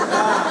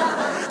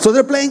 So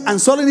they're playing and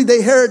suddenly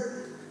they heard,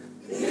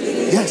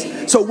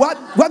 yes. So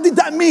what did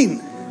that mean?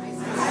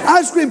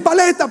 Ice cream,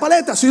 paleta,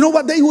 paleta. So you know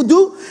what they would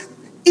do?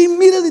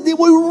 Immediately they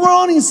would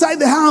run inside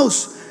the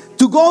house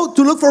to go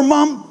to look for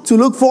mom, to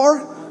look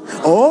for,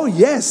 oh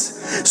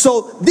yes.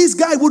 So this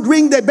guy would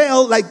ring the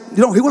bell, like,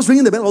 he was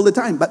ringing the bell all the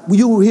time, but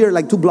you would hear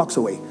like 2 blocks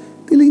away.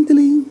 Tiling,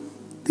 tiling,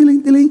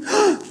 tiling, tiling.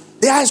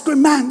 The ice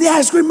cream man, the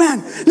ice cream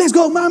man. Let's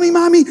go, mommy,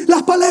 mommy,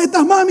 las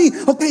paletas, mommy.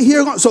 Okay,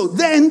 here. So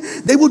then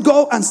they would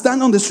go and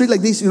stand on the street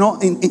like this, in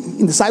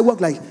the sidewalk,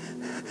 like.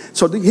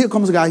 So here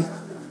comes a guy.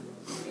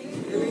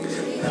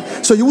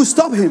 So you would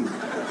stop him.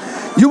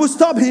 You would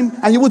stop him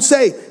and you would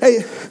say,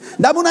 hey,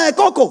 dame una de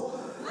coco.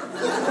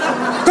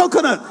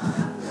 Coconut.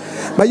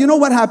 But you know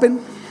what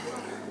happened?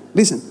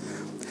 Listen,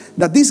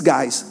 that these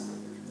guys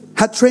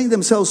had trained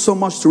themselves so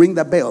much to ring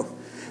that bell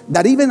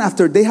that even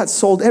after they had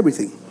sold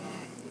everything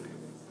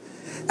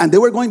and they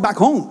were going back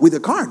home with the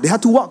car, they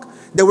had to walk.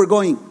 They were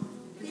going.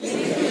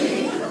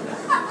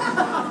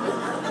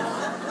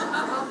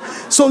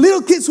 So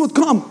little kids would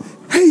come.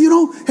 Hey,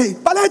 hey,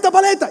 paleta,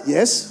 paleta.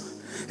 Yes.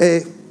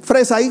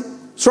 Fresa ahí,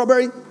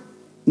 strawberry.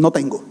 No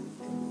tengo.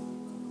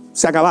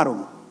 Se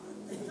acabaron.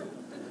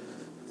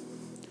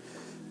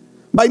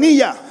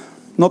 Vainilla.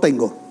 No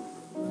tengo.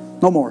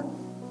 No more.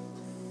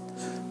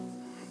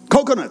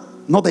 Coconut.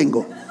 No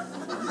tengo.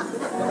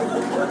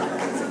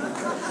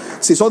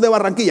 Si son de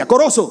Barranquilla.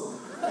 Corozo.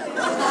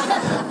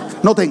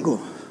 No tengo.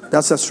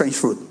 That's a strange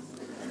fruit.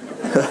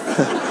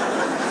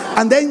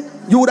 And then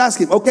you would ask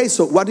him, okay,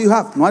 so what do you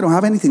have? No, I don't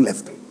have anything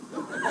left.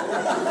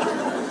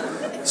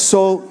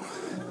 So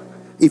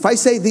if I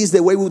say this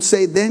the way we would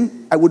say it,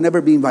 then I would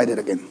never be invited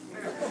again.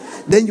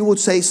 Then you would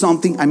say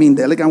something,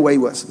 the elegant way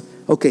was,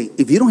 okay,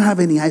 if you don't have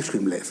any ice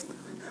cream left,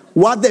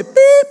 what the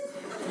beep?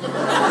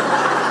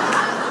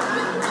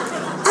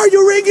 Are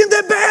you ringing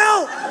the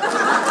bell?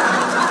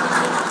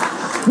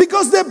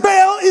 Because the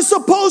bell is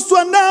supposed to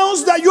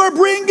announce that you're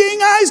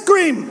bringing ice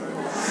cream.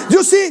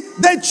 You see,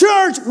 the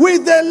church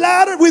with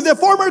the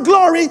former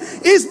glory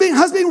has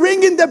been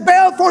ringing the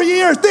bell for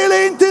years.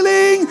 Tiling,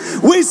 tiling.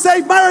 We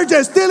save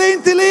marriages.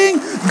 Tiling, tiling.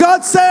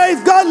 God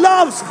saves, God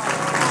loves.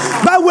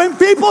 But when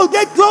people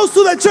get close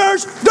to the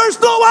church, there's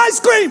no ice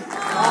cream.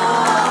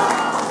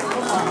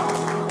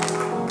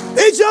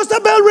 It's just a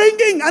bell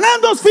ringing, an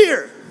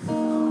atmosphere.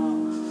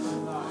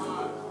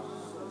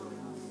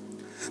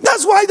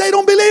 That's why they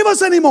don't believe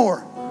us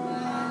anymore.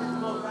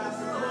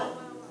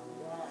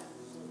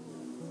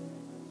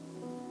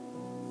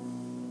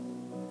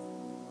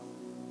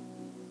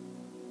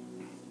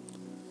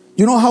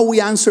 You know how we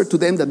answer to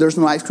them that there's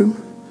no ice cream?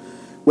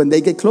 When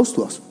they get close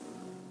to us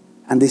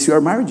and they see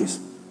our marriages,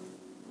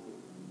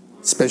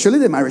 especially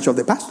the marriage of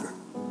the pastor,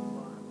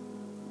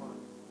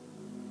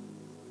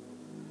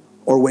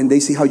 or when they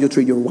see how you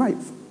treat your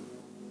wife,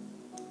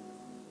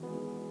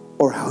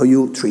 or how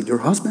you treat your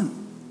husband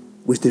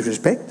with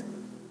disrespect,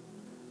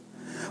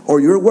 or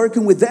you're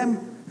working with them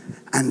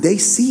and they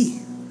see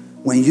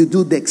when you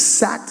do the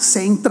exact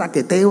same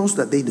traqueteos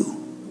that they do.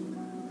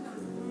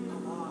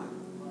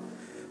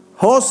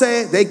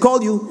 José, they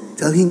call you,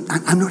 tell him,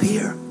 I'm not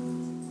here.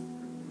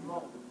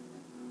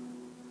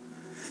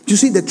 You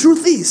see, the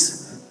truth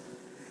is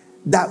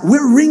that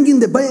we're ringing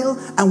the bell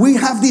and we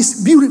have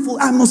this beautiful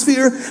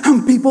atmosphere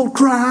and people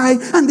cry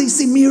and they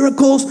see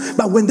miracles.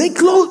 But when they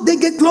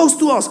get close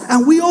to us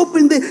and we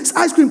open the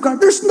ice cream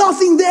cart, there's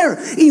nothing there.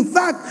 In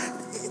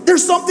fact,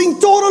 there's something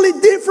totally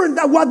different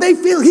than what they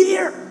feel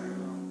here.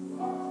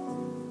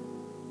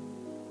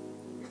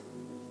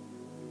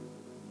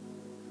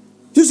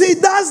 You see,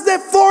 that's the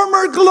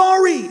former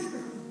glory.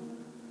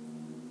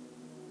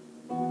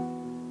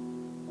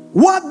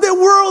 What the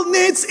world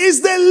needs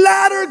is the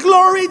latter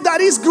glory that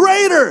is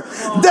greater.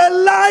 The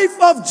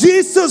life of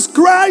Jesus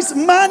Christ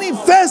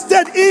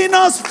manifested in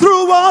us,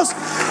 through us,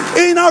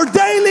 in our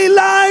daily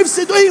lives,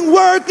 in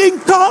work, in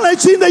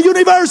college, in the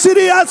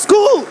university, at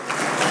school.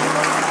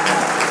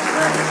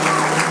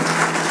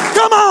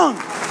 Come on.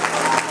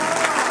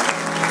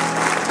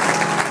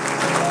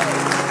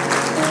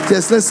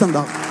 Yes, let's stand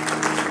up.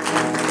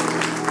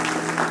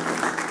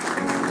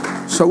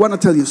 So I want to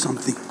tell you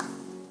something.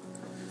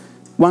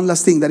 One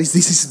last thing, this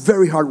is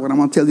very hard what I'm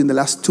going to tell you in the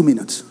last 2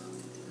 minutes.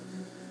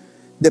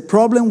 The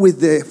problem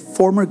with the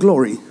former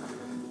glory,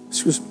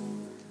 this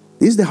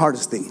is the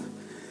hardest thing,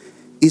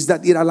 is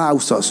that it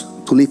allows us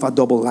to live a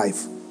double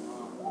life.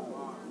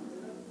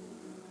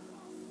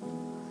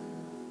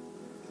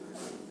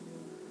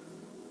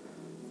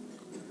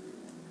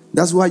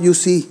 That's why you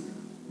see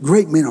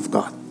great men of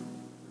God.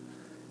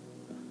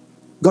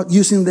 God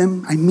using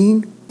them,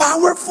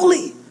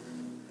 powerfully.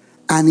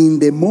 And in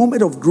the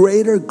moment of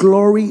greater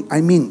glory,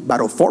 but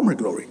of former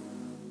glory,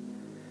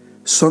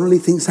 suddenly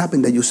things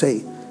happen that you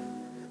say,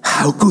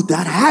 how could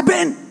that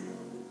happen?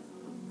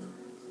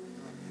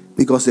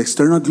 Because the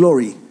external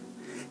glory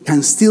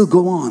can still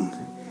go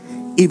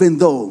on, even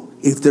though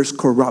if there's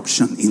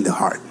corruption in the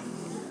heart.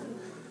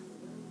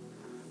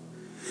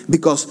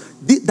 Because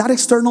that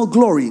external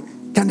glory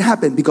can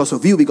happen because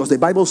of you, because the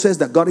Bible says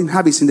that God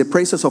inhabits in the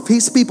praises of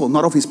his people,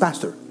 not of his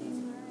pastor.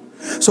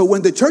 So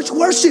when the church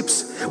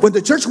worships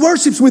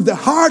with the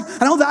heart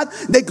and all that,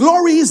 the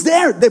glory is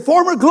there, the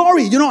former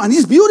glory, and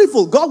it's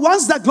beautiful. God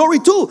wants that glory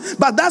too,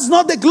 but that's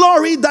not the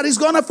glory that is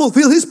going to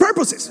fulfill his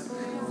purposes.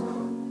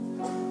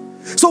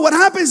 So what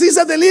happens is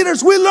that the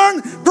leaders will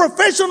learn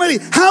professionally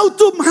how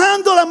to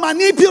handle and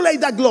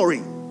manipulate that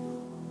glory.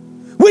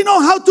 We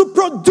know how to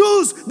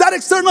produce that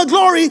external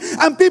glory,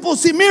 and people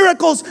see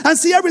miracles and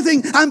see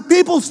everything, and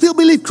people still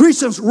believe,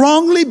 Christians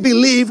wrongly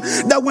believe,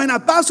 that when a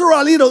pastor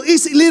or a leader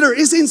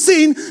is in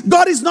sin,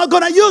 God is not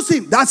going to use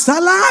him. That's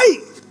a lie.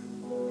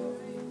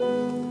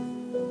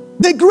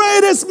 The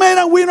greatest men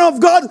and women of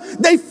God,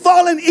 they've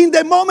fallen in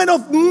the moment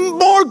of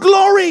more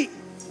glory,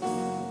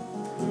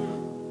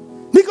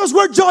 because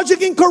we're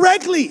judging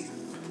incorrectly.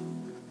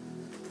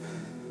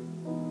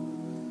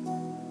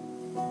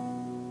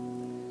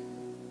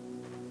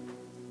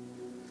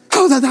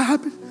 How did that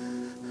happen?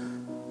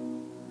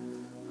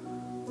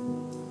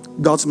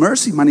 God's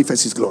mercy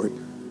manifests his glory.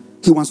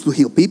 He wants to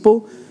heal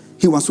people.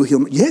 He wants to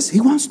heal. Yes, he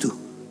wants to.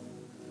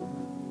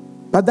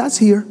 But that's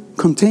here,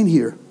 contained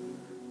here,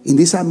 in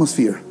this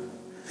atmosphere.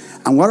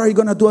 And what are you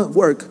going to do at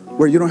work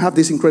where you don't have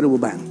this incredible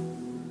band?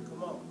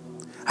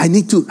 I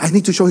need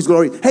to show his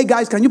glory. Hey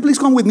guys, can you please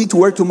come with me to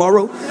work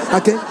tomorrow?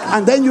 Okay?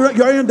 And then you're in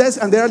your desk,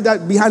 and they're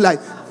behind like,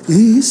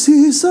 this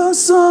is a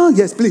song.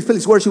 Yes,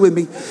 please worship with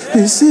me.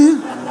 This is...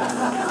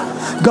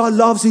 God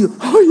loves you.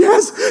 Oh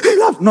yes, he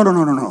loves.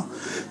 No.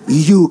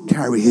 You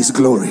carry his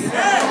glory.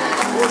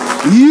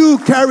 You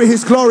carry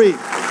his glory.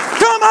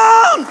 Come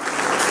on.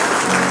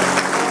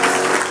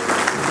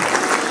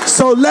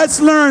 So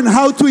let's learn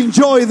how to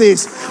enjoy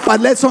this.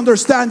 But let's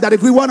understand that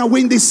if we want to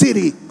win this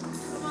city,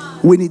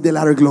 we need the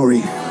latter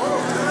glory.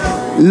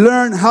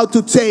 Learn how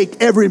to take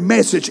every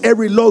message,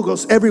 every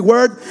logos, every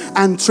word,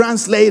 and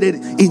translate it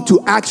into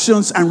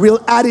actions and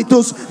real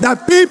attitudes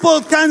that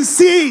people can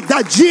see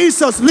that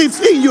Jesus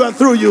lives in you and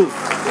through you.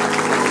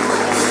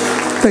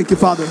 Thank you,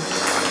 Father.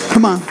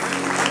 Come on.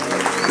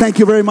 Thank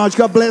you very much.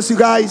 God bless you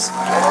guys.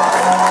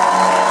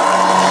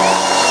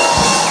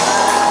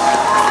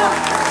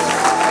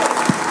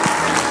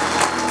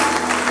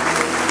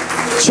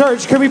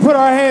 Church, can we put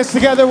our hands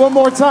together one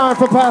more time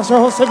for Pastor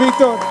José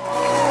Victor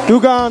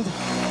Dugand?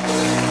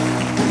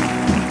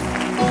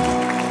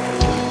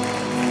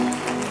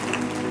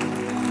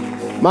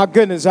 My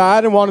goodness,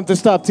 I didn't want him to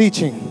stop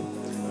teaching.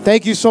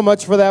 Thank you so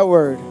much for that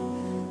word.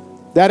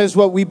 That is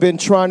what we've been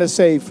trying to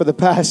say for the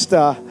past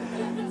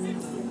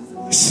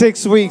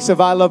 6 weeks of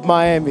I Love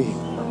Miami.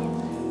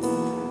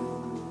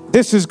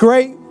 This is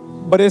great,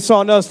 but it's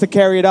on us to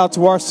carry it out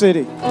to our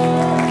city.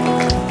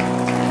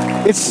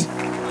 It's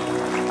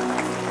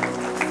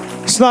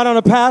not on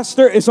a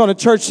pastor, it's on a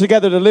church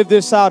together to live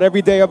this out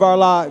every day of our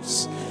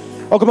lives.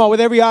 Oh, come on, with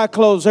every eye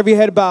closed, every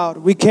head bowed.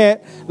 We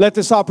can't let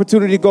this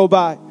opportunity go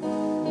by.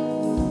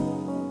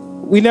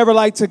 We never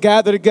like to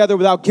gather together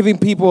without giving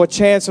people a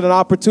chance and an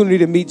opportunity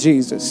to meet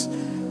Jesus.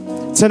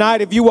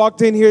 Tonight, if you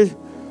walked in here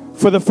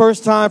for the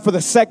first time, for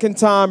the second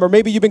time, or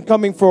maybe you've been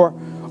coming for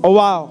a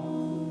while,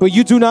 but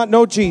you do not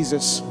know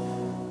Jesus,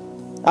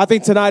 I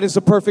think tonight is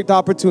the perfect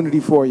opportunity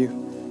for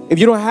you. If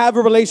you don't have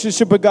a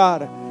relationship with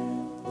God,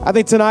 I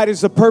think tonight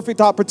is the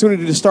perfect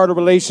opportunity to start a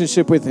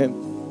relationship with him.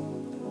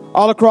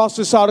 All across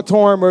this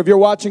auditorium, or if you're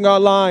watching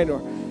online,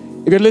 or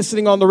if you're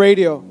listening on the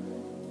radio,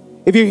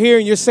 if you're here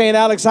and you're saying,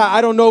 Alex,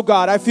 I don't know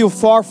God. I feel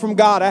far from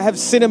God. I have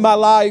sin in my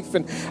life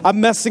and I'm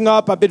messing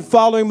up. I've been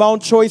following my own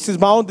choices,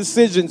 my own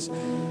decisions.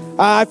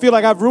 I feel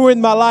like I've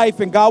ruined my life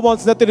and God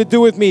wants nothing to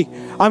do with me.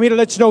 I'm here to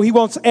let you know he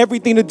wants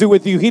everything to do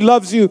with you. He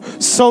loves you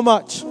so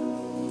much.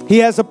 He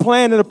has a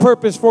plan and a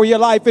purpose for your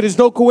life. It is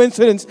no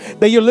coincidence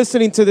that you're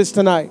listening to this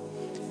tonight.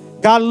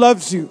 God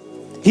loves you.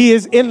 He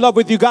is in love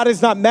with you. God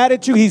is not mad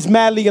at you. He's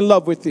madly in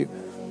love with you.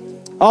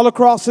 All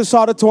across this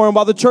auditorium,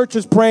 while the church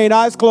is praying,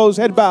 eyes closed,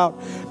 head bowed,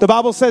 the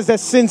Bible says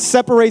that sin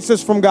separates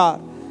us from God.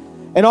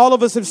 And all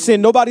of us have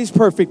sinned. Nobody's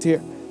perfect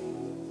here.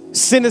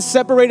 Sin has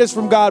separated us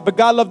from God, but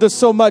God loved us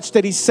so much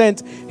that he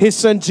sent his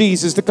son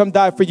Jesus to come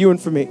die for you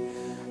and for me.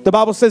 The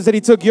Bible says that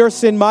he took your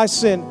sin, my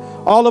sin,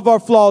 all of our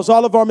flaws,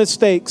 all of our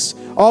mistakes,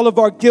 all of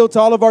our guilt,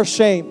 all of our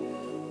shame.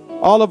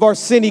 All of our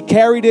sin, he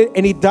carried it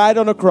and he died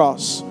on a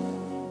cross.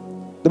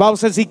 The Bible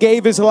says he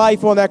gave his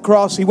life on that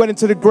cross. He went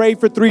into the grave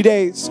for 3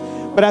 days.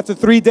 But after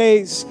 3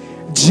 days,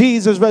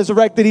 Jesus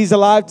resurrected. He's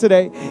alive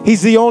today.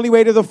 He's the only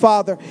way to the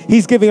Father.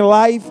 He's giving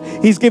life.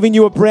 He's giving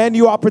you a brand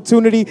new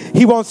opportunity.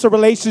 He wants a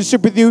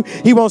relationship with you.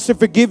 He wants to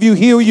forgive you,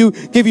 heal you,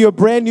 give you a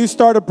brand new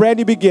start, a brand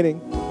new beginning.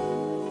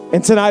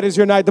 And tonight is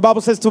your night. The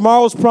Bible says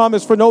tomorrow's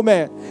promised for no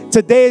man.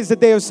 Today is the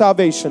day of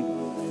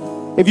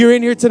salvation. If you're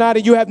in here tonight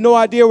and you have no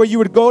idea where you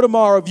would go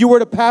tomorrow, if you were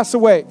to pass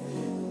away,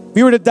 if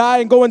you were to die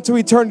and go into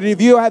eternity,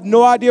 if you have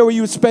no idea where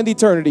you would spend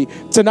eternity,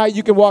 tonight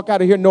you can walk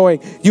out of here knowing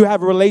you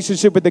have a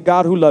relationship with the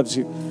God who loves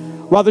you.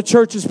 While the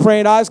church is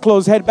praying, eyes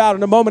closed, head bowed,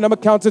 in a moment, I'm going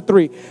to count to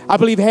 3. I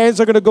believe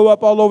hands are going to go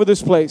up all over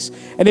this place.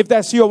 And if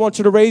that's you, I want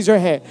you to raise your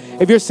hand.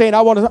 If you're saying,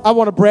 I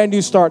want a brand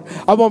new start.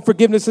 I want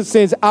forgiveness of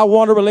sins. I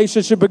want a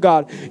relationship with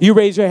God. You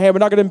raise your hand. We're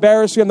not going to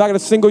embarrass you. I'm not going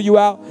to single you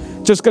out.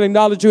 Just going to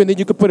acknowledge you, and then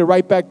you can put it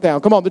right back down.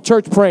 Come on, the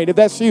church praying. If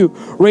that's you,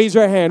 raise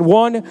your hand.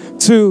 1,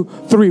 2,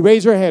 3.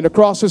 Raise your hand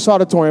across this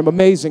auditorium.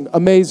 Amazing,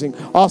 amazing,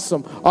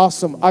 awesome,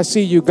 awesome. I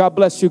see you. God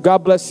bless you.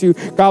 God bless you.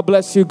 God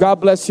bless you. God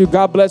bless you.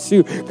 God bless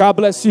you. God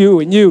bless you.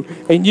 And you.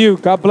 And you.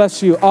 God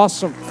bless you.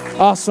 Awesome.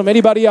 Awesome.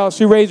 Anybody else?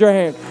 You raise your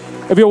hand.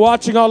 If you're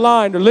watching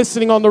online or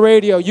listening on the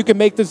radio, you can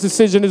make this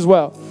decision as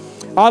well.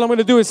 All I'm going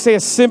to do is say a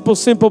simple,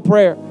 simple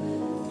prayer.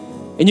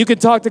 And you can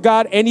talk to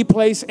God any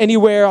place,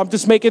 anywhere. I'm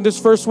just making this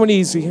first one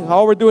easy.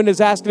 All we're doing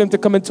is asking him to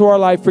come into our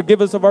life, forgive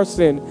us of our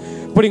sin,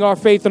 putting our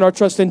faith and our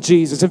trust in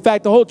Jesus. In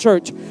fact, the whole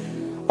church,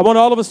 I want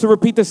all of us to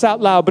repeat this out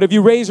loud. But if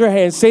you raise your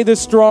hand, say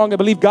this strong. I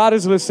believe God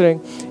is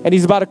listening, and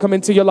he's about to come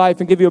into your life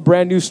and give you a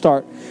brand new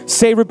start.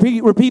 Say,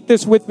 repeat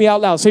this with me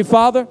out loud. Say,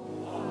 Father,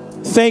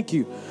 thank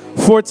you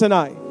for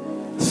tonight.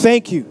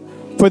 Thank you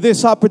for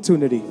this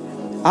opportunity.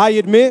 I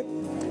admit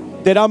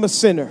that I'm a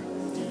sinner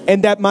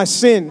and that my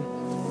sin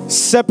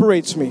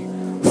separates me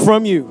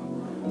from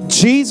you.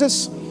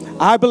 Jesus,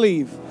 I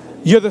believe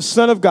you're the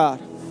Son of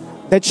God,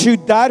 that you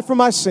died for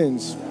my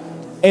sins,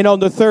 and on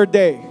the 3rd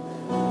day,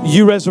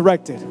 you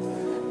resurrected.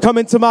 Come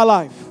into my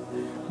life,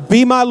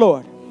 be my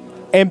Lord,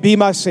 and be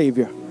my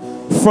Savior.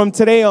 From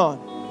today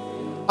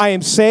on, I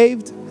am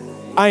saved,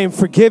 I am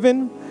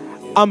forgiven,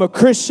 I'm a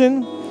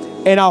Christian,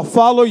 and I'll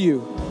follow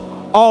you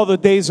all the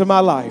days of my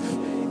life.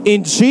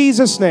 In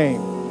Jesus' name,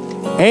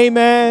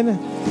 amen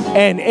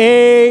and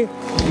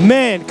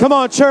amen. Come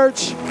on,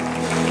 church.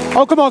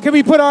 Oh, come on, can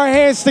we put our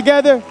hands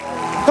together?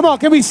 Come on,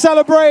 can we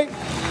celebrate?